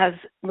has,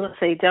 let's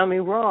say, done me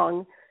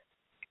wrong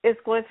is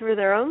going through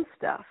their own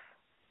stuff.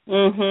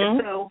 Mm-hmm.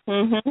 So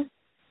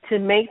to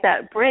make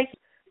that break,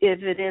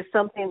 if it is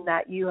something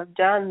that you have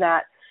done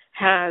that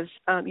has,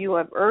 you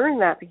have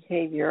earned that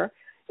behavior,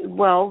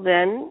 well,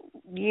 then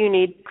you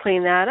need to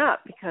clean that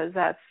up because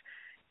that's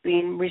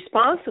being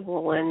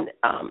responsible and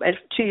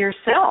to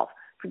yourself.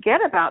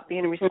 Forget about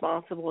being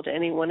responsible to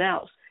anyone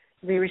else.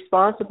 Be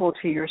responsible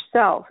to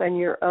yourself and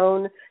your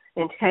own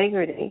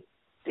integrity.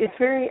 It's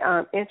very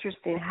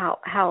interesting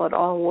how it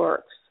all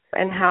works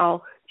and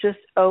how just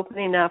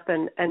opening up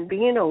and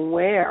being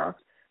aware.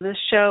 This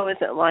show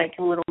isn't like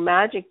a little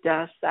magic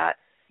dust that,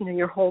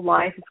 your whole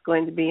life is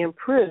going to be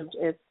improved.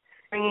 It's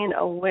bringing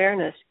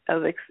awareness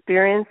of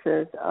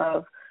experiences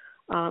of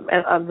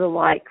the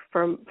like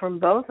from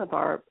both of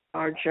our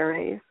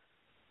journeys.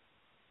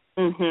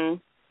 Mhm.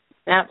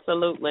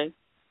 Absolutely.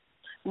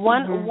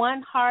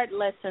 One hard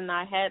lesson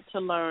I had to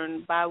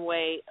learn by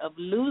way of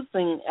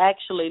losing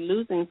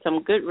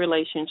some good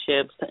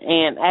relationships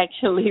and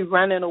actually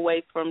running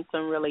away from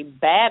some really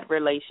bad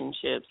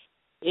relationships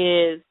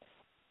is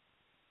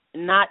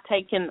not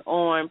taking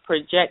on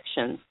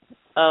projections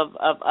of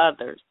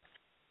others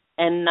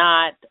and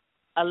not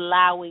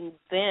allowing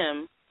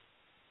them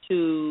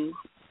to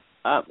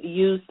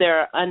use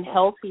their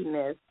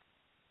unhealthiness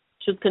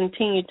to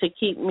continue to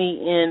keep me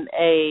in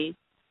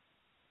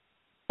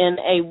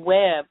a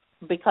web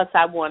because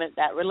I wanted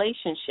that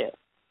relationship.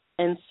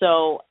 And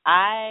so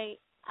I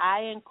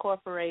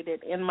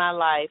incorporated in my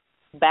life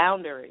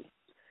boundaries.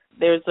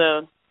 There's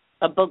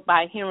a book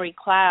by Henry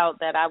Cloud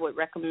that I would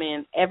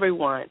recommend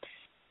everyone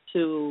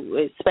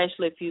to,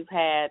 especially if you've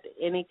had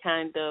any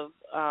kind of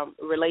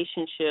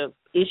relationship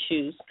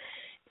issues,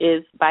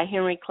 is by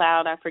Henry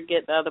Cloud. I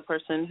forget the other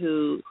person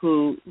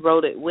who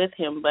wrote it with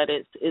him, but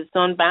it's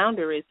on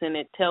boundaries, and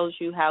it tells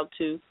you how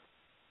to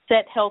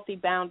set healthy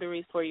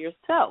boundaries for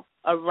yourself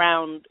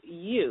around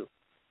you.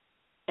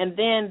 And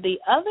then the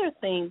other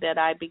thing that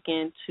I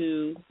began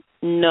to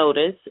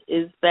notice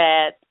is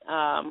that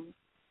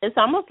it's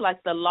almost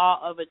like the law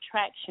of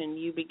attraction.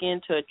 You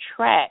begin to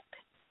attract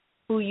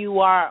who you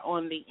are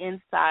on the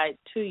inside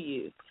to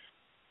you.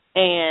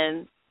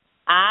 And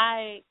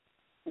I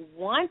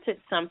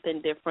wanted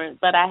something different,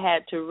 but I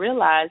had to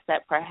realize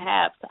that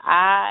perhaps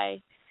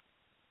I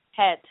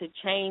had to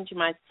change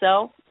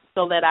myself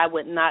so that I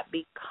would not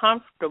be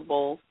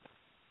comfortable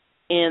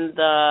in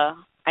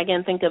I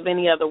can't think of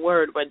any other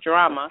word but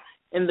drama,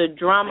 in the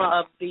drama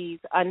of these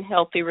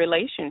unhealthy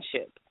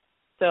relationships.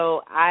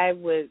 So I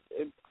would,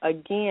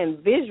 again,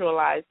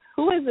 visualize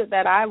who is it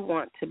that I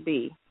want to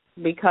be,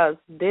 because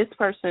this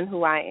person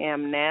who I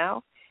am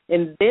now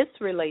in this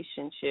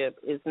relationship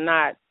is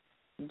not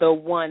the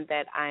one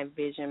that I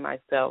envision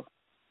myself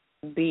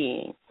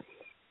being.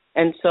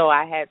 And so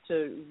I had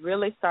to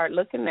really start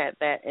looking at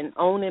that and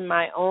owning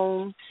my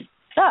own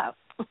stuff.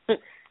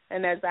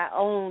 And as I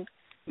owned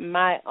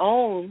my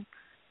own,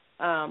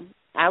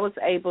 I was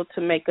able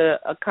to make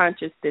a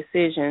conscious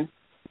decision.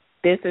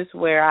 This is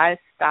where I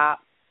stop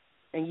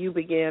and you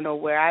begin, or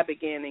where I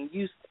begin and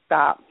you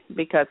stop,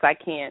 because I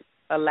can't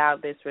allow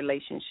this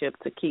relationship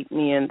to keep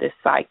me in this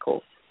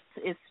cycle.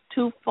 It's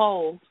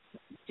twofold,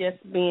 just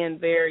being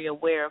very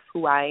aware of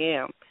who I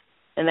am.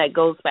 And that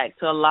goes back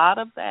to a lot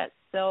of that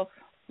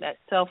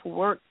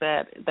self-work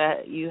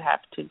that you have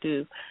to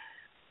do,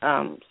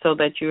 so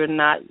that you're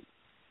not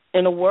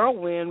in a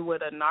whirlwind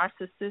with a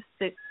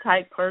narcissistic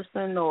type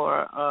person or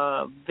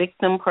a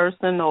victim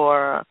person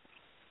or a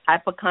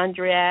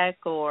hypochondriac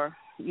or,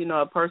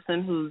 a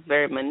person who's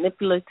very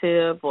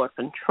manipulative or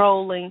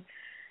controlling.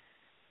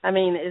 I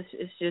mean,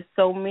 it's just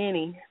so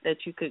many that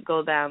you could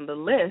go down the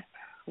list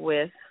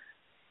with,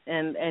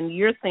 and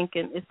you're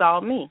thinking it's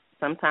all me.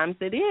 Sometimes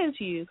it is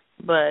you,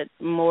 but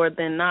more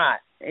than not,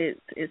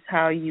 it's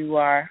how you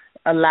are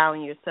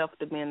allowing yourself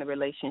to be in the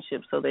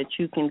relationship so that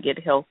you can get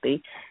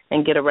healthy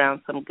and get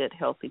around some good,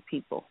 healthy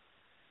people.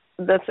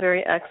 That's a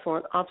very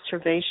excellent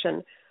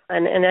observation.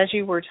 And as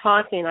you were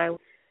talking, I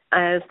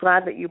was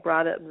glad that you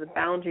brought up the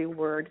boundary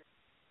word.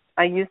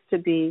 I used to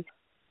be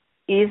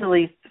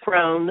easily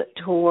thrown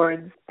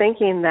towards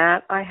thinking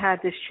that I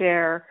had to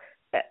share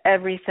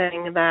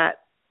everything that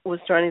was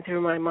running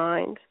through my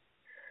mind.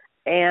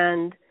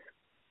 and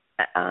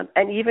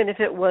even if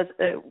it was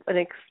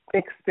an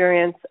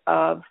experience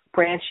of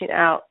branching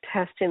out,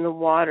 testing the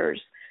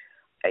waters,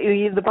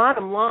 the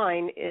bottom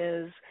line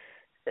is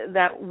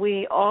that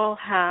we all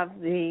have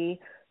the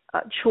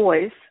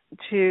choice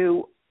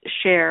to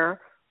share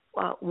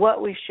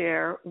what we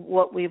share,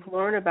 what we've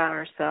learned about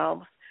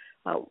ourselves,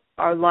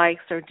 our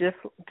likes, our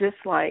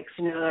dislikes.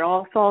 It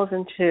all falls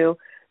into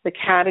the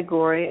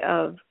category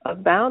of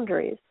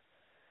boundaries.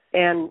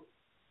 And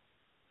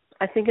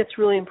I think it's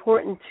really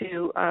important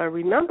to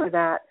remember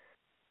that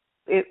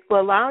it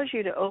allows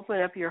you to open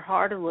up your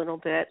heart a little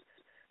bit,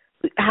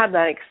 have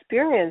that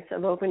experience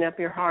of opening up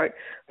your heart,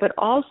 but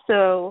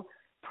also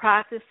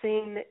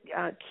practicing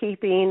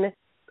keeping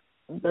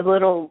the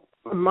little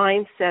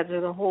mindset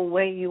or the whole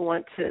way you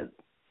want to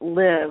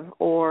live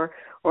or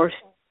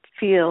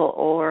feel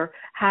or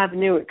have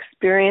new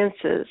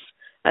experiences.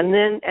 And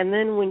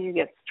then when you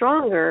get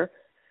stronger,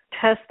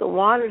 test the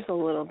waters a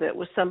little bit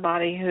with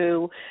somebody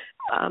who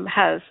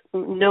has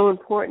no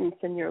importance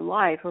in your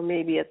life, or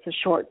maybe it's a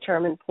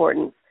short-term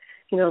importance,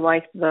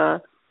 like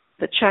the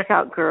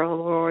checkout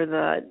girl or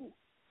the,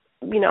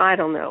 I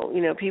don't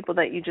know, people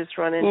that you just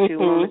run into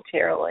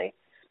momentarily.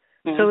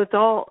 Mm-hmm. So it's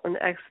all an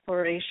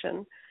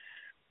exploration.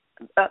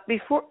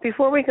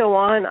 Before we go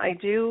on, I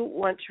do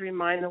want to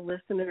remind the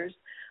listeners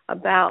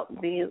about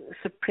the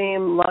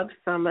Supreme Love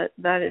Summit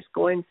that is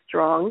going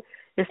strong.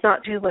 It's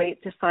not too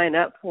late to sign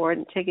up for it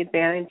and take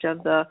advantage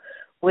of the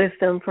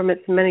wisdom from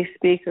its many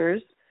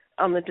speakers.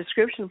 On the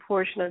description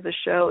portion of the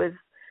show is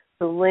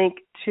the link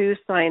to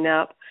sign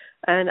up.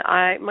 And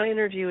my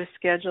interview is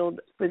scheduled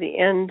for the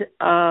end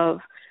of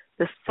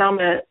the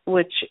summit,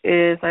 which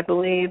is, I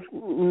believe,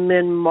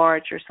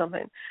 mid-March or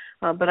something.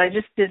 But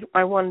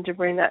I wanted to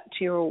bring that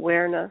to your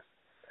awareness.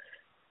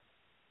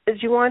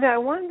 Juwanda, I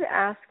wanted to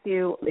ask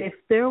you if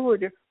there were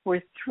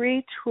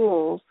 3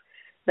 tools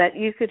that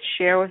you could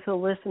share with the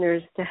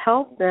listeners to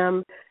help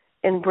them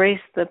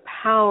embrace the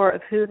power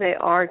of who they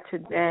are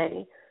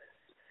today.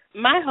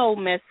 My whole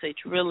message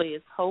really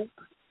is hope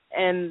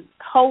and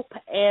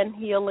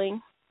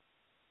healing,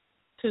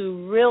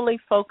 to really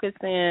focus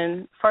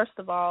in, first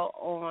of all,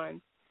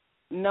 on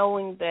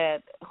knowing that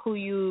who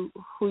you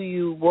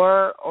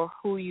were or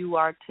who you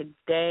are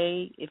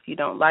today, if you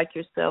don't like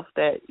yourself,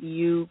 that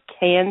you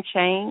can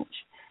change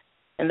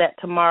and that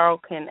tomorrow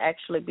can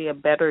actually be a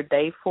better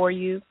day for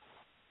you.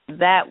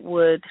 That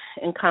would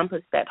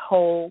encompass that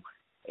whole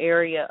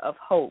area of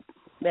hope,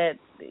 that,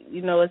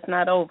 it's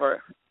not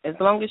over. As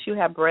long as you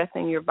have breath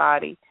in your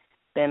body,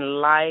 then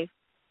life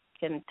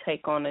can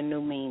take on a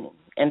new meaning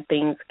and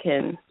things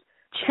can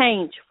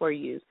change for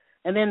you.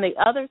 And then the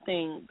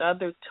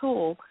other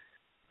tool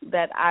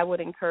that I would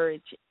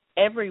encourage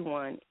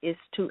everyone is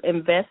to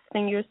invest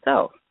in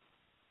yourself.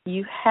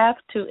 You have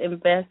to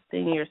invest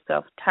in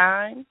yourself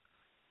time,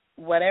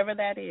 whatever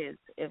that is.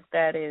 If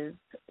that is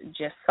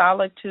just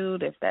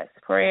solitude, if that's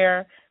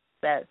prayer, if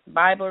that's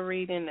Bible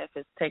reading, if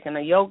it's taking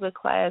a yoga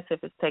class,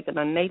 if it's taking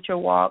a nature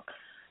walk,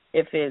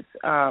 if it's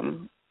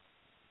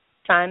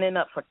signing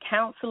up for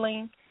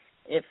counseling,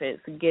 if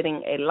it's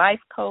getting a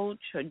life coach,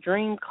 a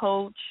dream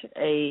coach,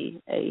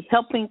 a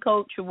helping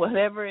coach, or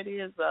whatever it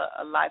is,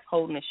 a life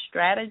wholeness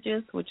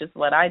strategist, which is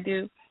what I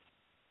do.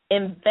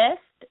 Invest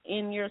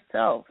in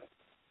yourself,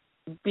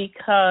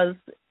 because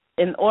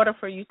in order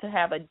for you to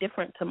have a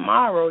different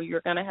tomorrow,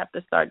 you're going to have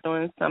to start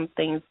doing some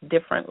things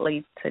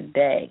differently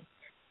today.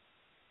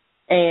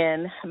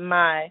 And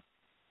my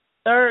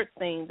third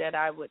thing that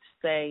I would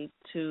say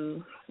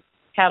to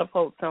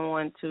catapult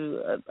someone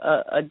to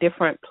a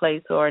different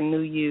place or a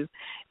new you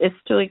is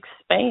to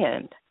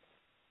expand.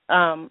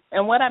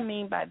 And what I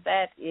mean by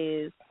that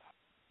is,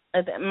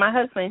 my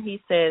husband, he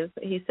says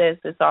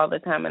this all the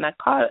time, and I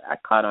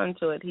caught on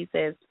to it. He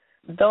says,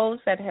 those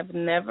that have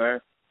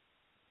never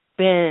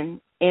been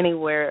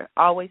anywhere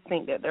always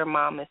think that their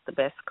mom is the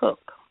best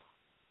cook.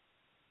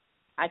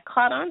 I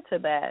caught on to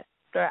that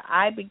after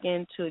I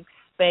began to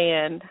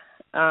expand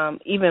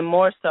even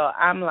more so.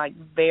 I'm like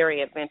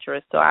very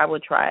adventurous, so I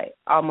would try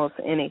almost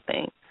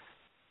anything.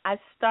 I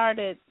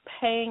started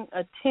paying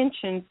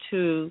attention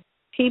to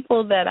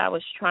people that I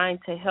was trying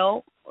to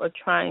help or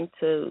trying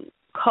to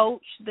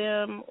coach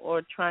them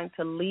or trying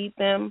to lead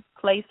them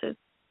places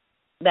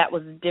that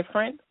was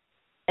different,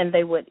 and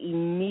they would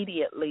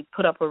immediately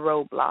put up a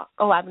roadblock.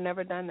 Oh, I've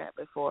never done that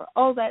before.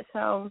 Oh, that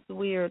sounds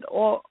weird,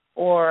 or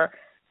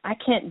I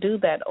can't do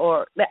that,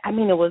 or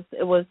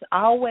it was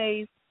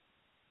always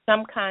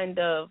some kind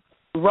of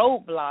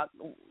roadblock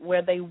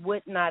where they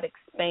would not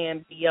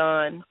expand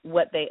beyond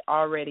what they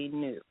already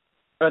knew,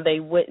 or they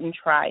wouldn't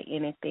try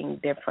anything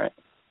different.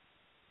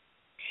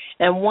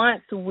 And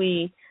once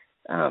we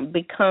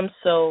become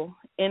so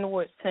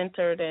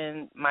inward-centered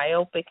and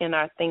myopic in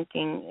our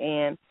thinking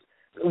and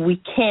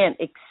we can't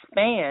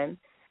expand,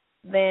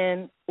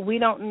 then we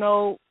don't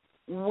know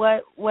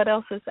what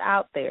else is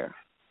out there.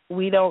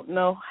 We don't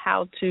know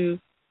how to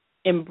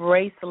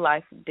embrace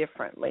life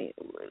differently.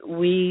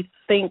 We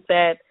think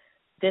that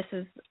this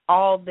is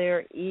all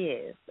there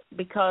is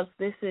because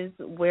this is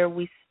where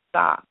we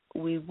stop.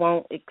 We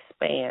won't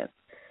expand.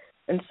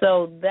 And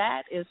so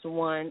that is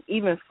one,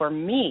 even for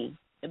me,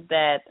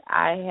 that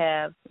I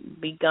have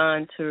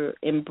begun to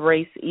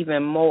embrace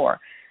even more,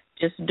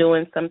 just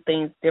doing some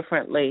things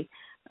differently,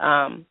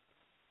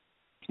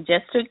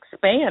 just to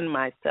expand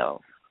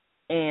myself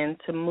and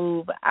to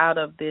move out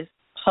of this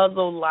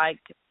puzzle-like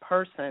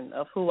person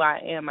of who I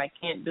am. I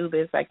can't do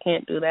this, I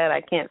can't do that,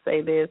 I can't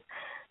say this.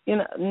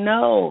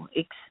 No,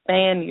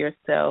 expand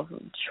yourself.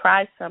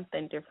 Try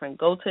something different.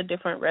 Go to a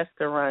different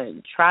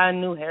restaurant. Try a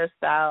new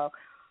hairstyle.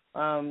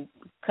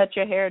 Cut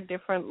your hair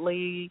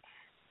differently.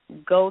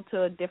 Go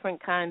to a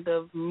different kind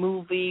of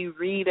movie.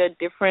 Read a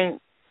different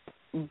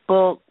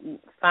book.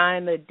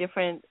 Find a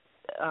different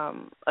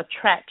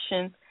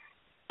attraction.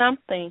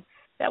 Something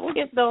that will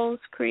get those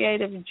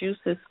creative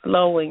juices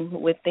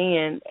flowing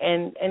within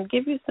and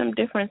give you some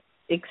different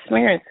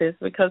experiences,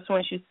 because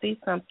once you see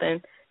something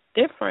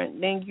different,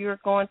 then you're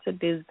going to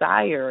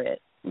desire it.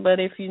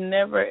 But if you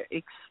never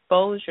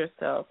expose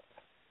yourself,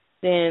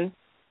 then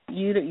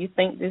you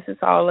think this is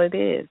all it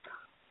is.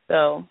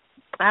 So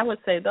I would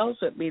say those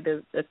would be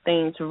the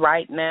things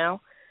right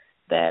now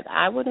that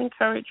I would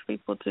encourage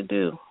people to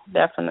do,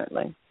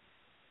 definitely.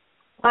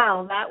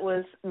 Wow, that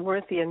was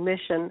worth the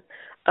admission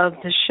of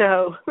the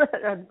show.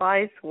 That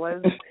advice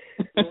was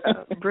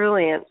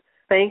brilliant.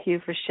 Thank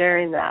you for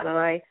sharing that. And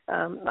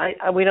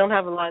I we don't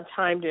have a lot of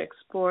time to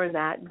explore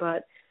that,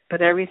 but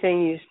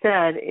everything you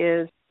said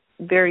is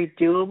very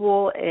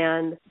doable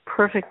and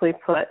perfectly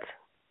put.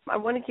 I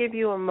want to give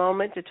you a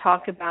moment to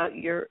talk about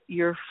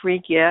your free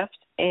gift.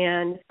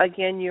 And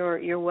again, your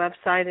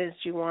website is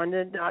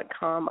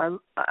Juwanda.com.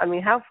 I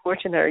mean, how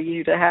fortunate are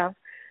you to have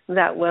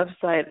that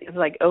website? It's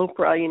like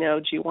Oprah,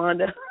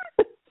 Juwanda.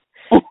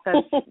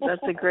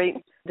 That's a great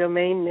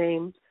domain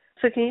name.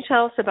 So can you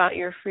tell us about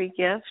your free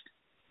gift?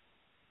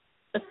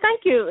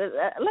 Thank you.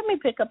 Let me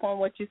pick up on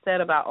what you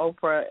said about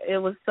Oprah. It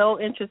was so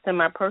interesting.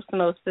 My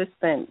personal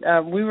assistant,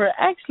 we were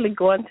actually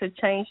going to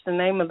change the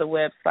name of the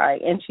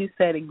website, and she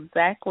said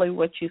exactly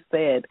what you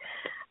said.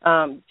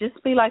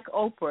 Just be like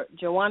Oprah,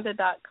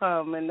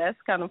 Juwanda.com, and that's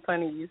kind of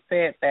funny you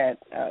said that.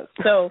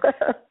 So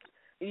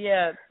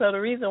the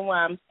reason why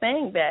I'm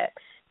saying that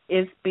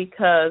is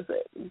because,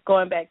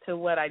 going back to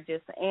what I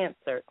just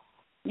answered,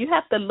 you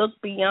have to look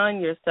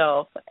beyond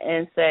yourself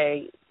and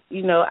say,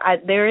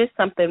 there is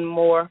something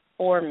more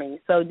for me.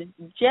 So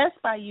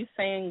just by you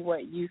saying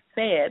what you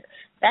said,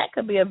 that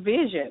could be a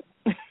vision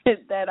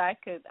that I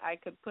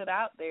could put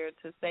out there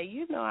to say,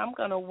 I'm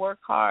going to work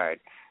hard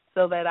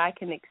so that I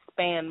can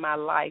expand my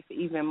life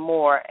even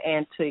more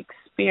and to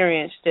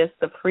experience just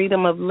the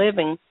freedom of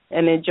living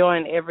and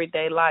enjoying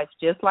everyday life,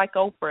 just like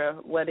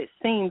Oprah, what it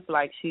seems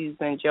like she's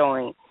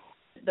enjoying.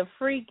 The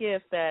free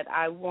gift that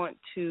I want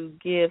to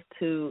give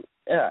to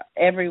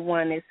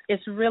everyone is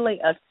really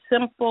a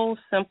simple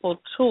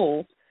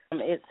tool.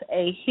 It's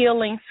a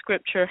healing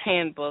scripture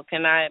handbook,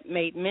 and I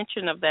made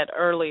mention of that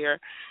earlier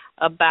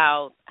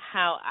about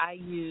how I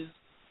use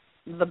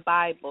the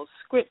Bible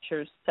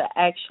scriptures to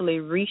actually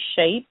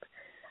reshape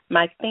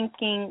my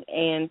thinking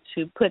and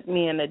to put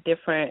me in a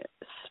different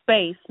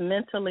space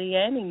mentally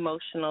and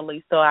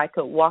emotionally so I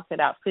could walk it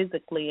out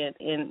physically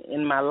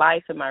in my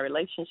life, in my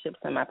relationships,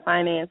 in my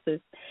finances,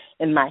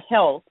 in my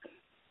health,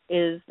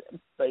 is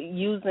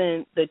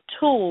using the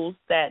tools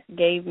that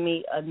gave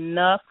me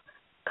enough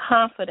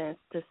confidence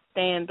to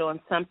stand on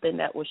something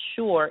that was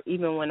sure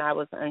even when I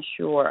was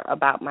unsure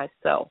about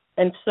myself.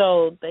 And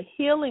so the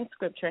Healing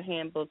Scripture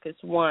Handbook is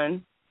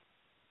one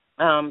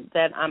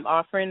that I'm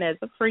offering as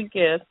a free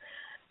gift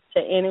to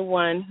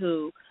anyone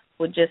who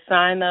would just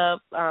sign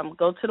up,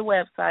 go to the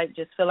website,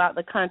 just fill out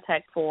the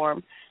contact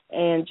form,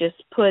 and just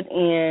put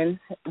in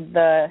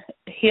the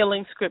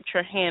Healing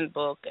Scripture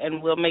Handbook,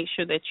 and we'll make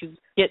sure that you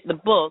get the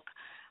book.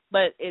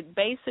 But it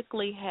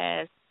basically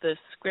has the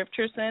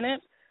scriptures in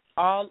it,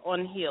 all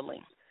on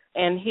healing.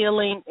 And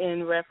healing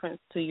in reference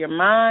to your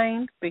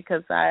mind,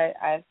 because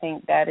I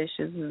think that is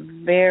just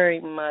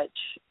very much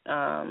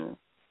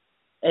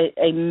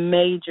a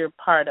major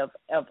part of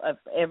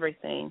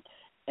everything.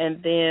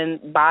 And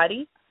then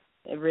body,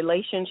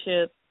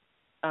 relationships,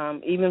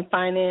 even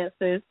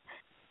finances,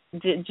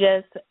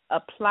 just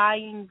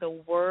applying the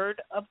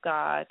Word of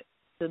God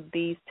to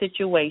these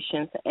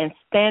situations and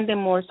standing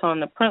more so on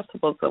the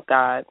principles of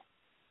God,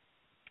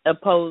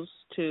 opposed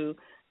to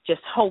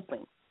just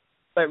hoping,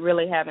 but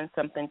really having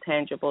something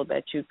tangible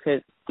that you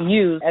could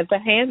use as a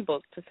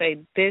handbook to say,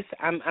 this,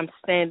 I'm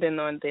standing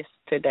on this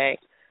today.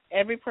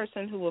 Every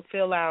person who will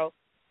fill out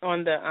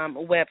on the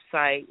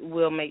website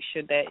will make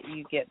sure that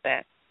you get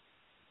that.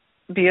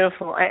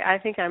 Beautiful. I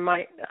think I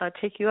might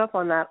take you up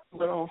on that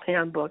little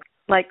handbook,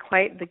 like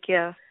quite the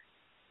gift.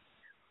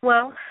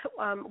 Well,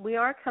 we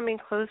are coming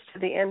close to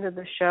the end of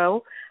the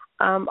show.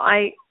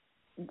 I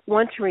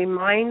want to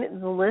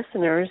remind the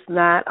listeners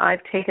that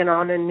I've taken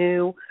on a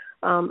new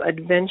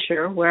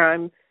adventure where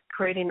I'm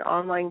creating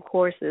online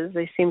courses.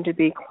 They seem to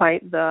be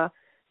quite the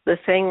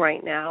thing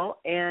right now,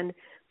 and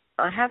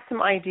I have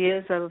some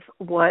ideas of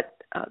what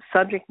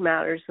subject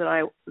matters that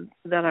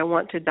I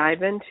want to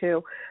dive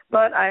into,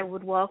 but I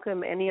would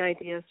welcome any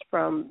ideas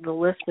from the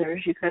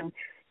listeners. You can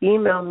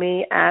email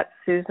me at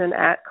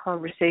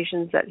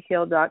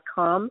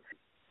susan@conversationsthatheal.com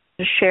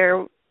to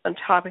share a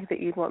topic that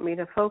you'd want me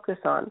to focus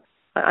on.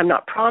 I'm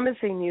not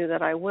promising you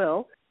that I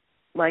will.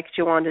 Like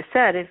Jawanda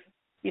said, if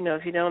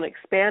you don't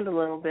expand a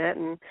little bit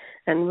and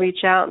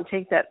reach out and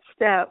take that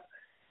step,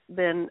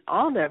 then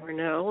I'll never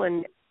know,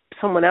 and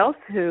someone else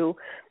who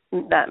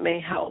that may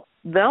help,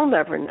 they'll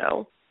never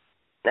know.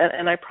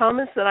 And I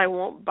promise that I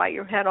won't bite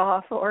your head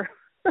off or,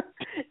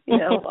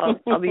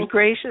 I'll be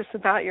gracious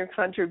about your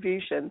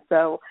contribution.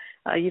 So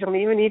you don't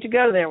even need to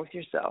go there with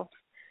yourself.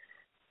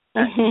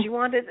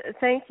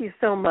 Thank you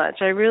so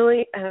much. I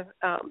really have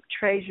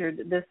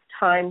treasured this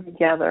time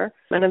together,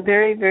 and I'm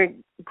very, very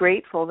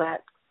grateful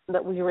that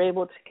we were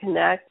able to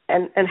connect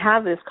and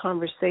have this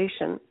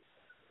conversation.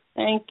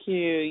 Thank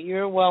you.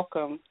 You're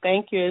welcome.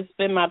 Thank you. It's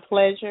been my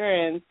pleasure,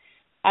 and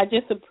I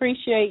just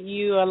appreciate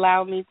you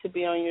allowing me to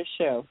be on your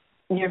show.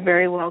 You're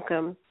very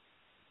welcome.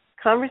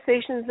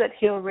 Conversations That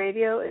Heal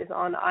Radio is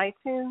on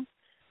iTunes.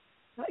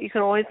 You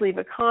can always leave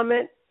a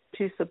comment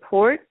to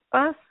support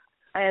us,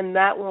 and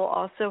that will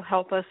also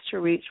help us to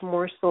reach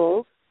more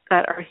souls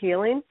that are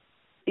healing.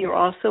 You're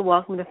also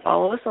welcome to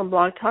follow us on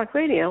Blog Talk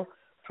Radio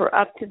for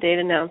up-to-date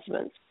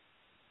announcements.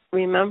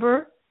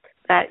 Remember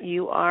that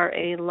you are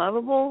a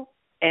lovable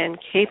and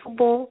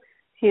capable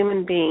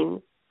human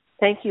being.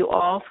 Thank you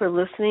all for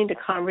listening to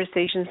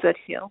Conversations That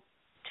Heal.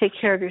 Take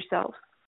care of yourselves.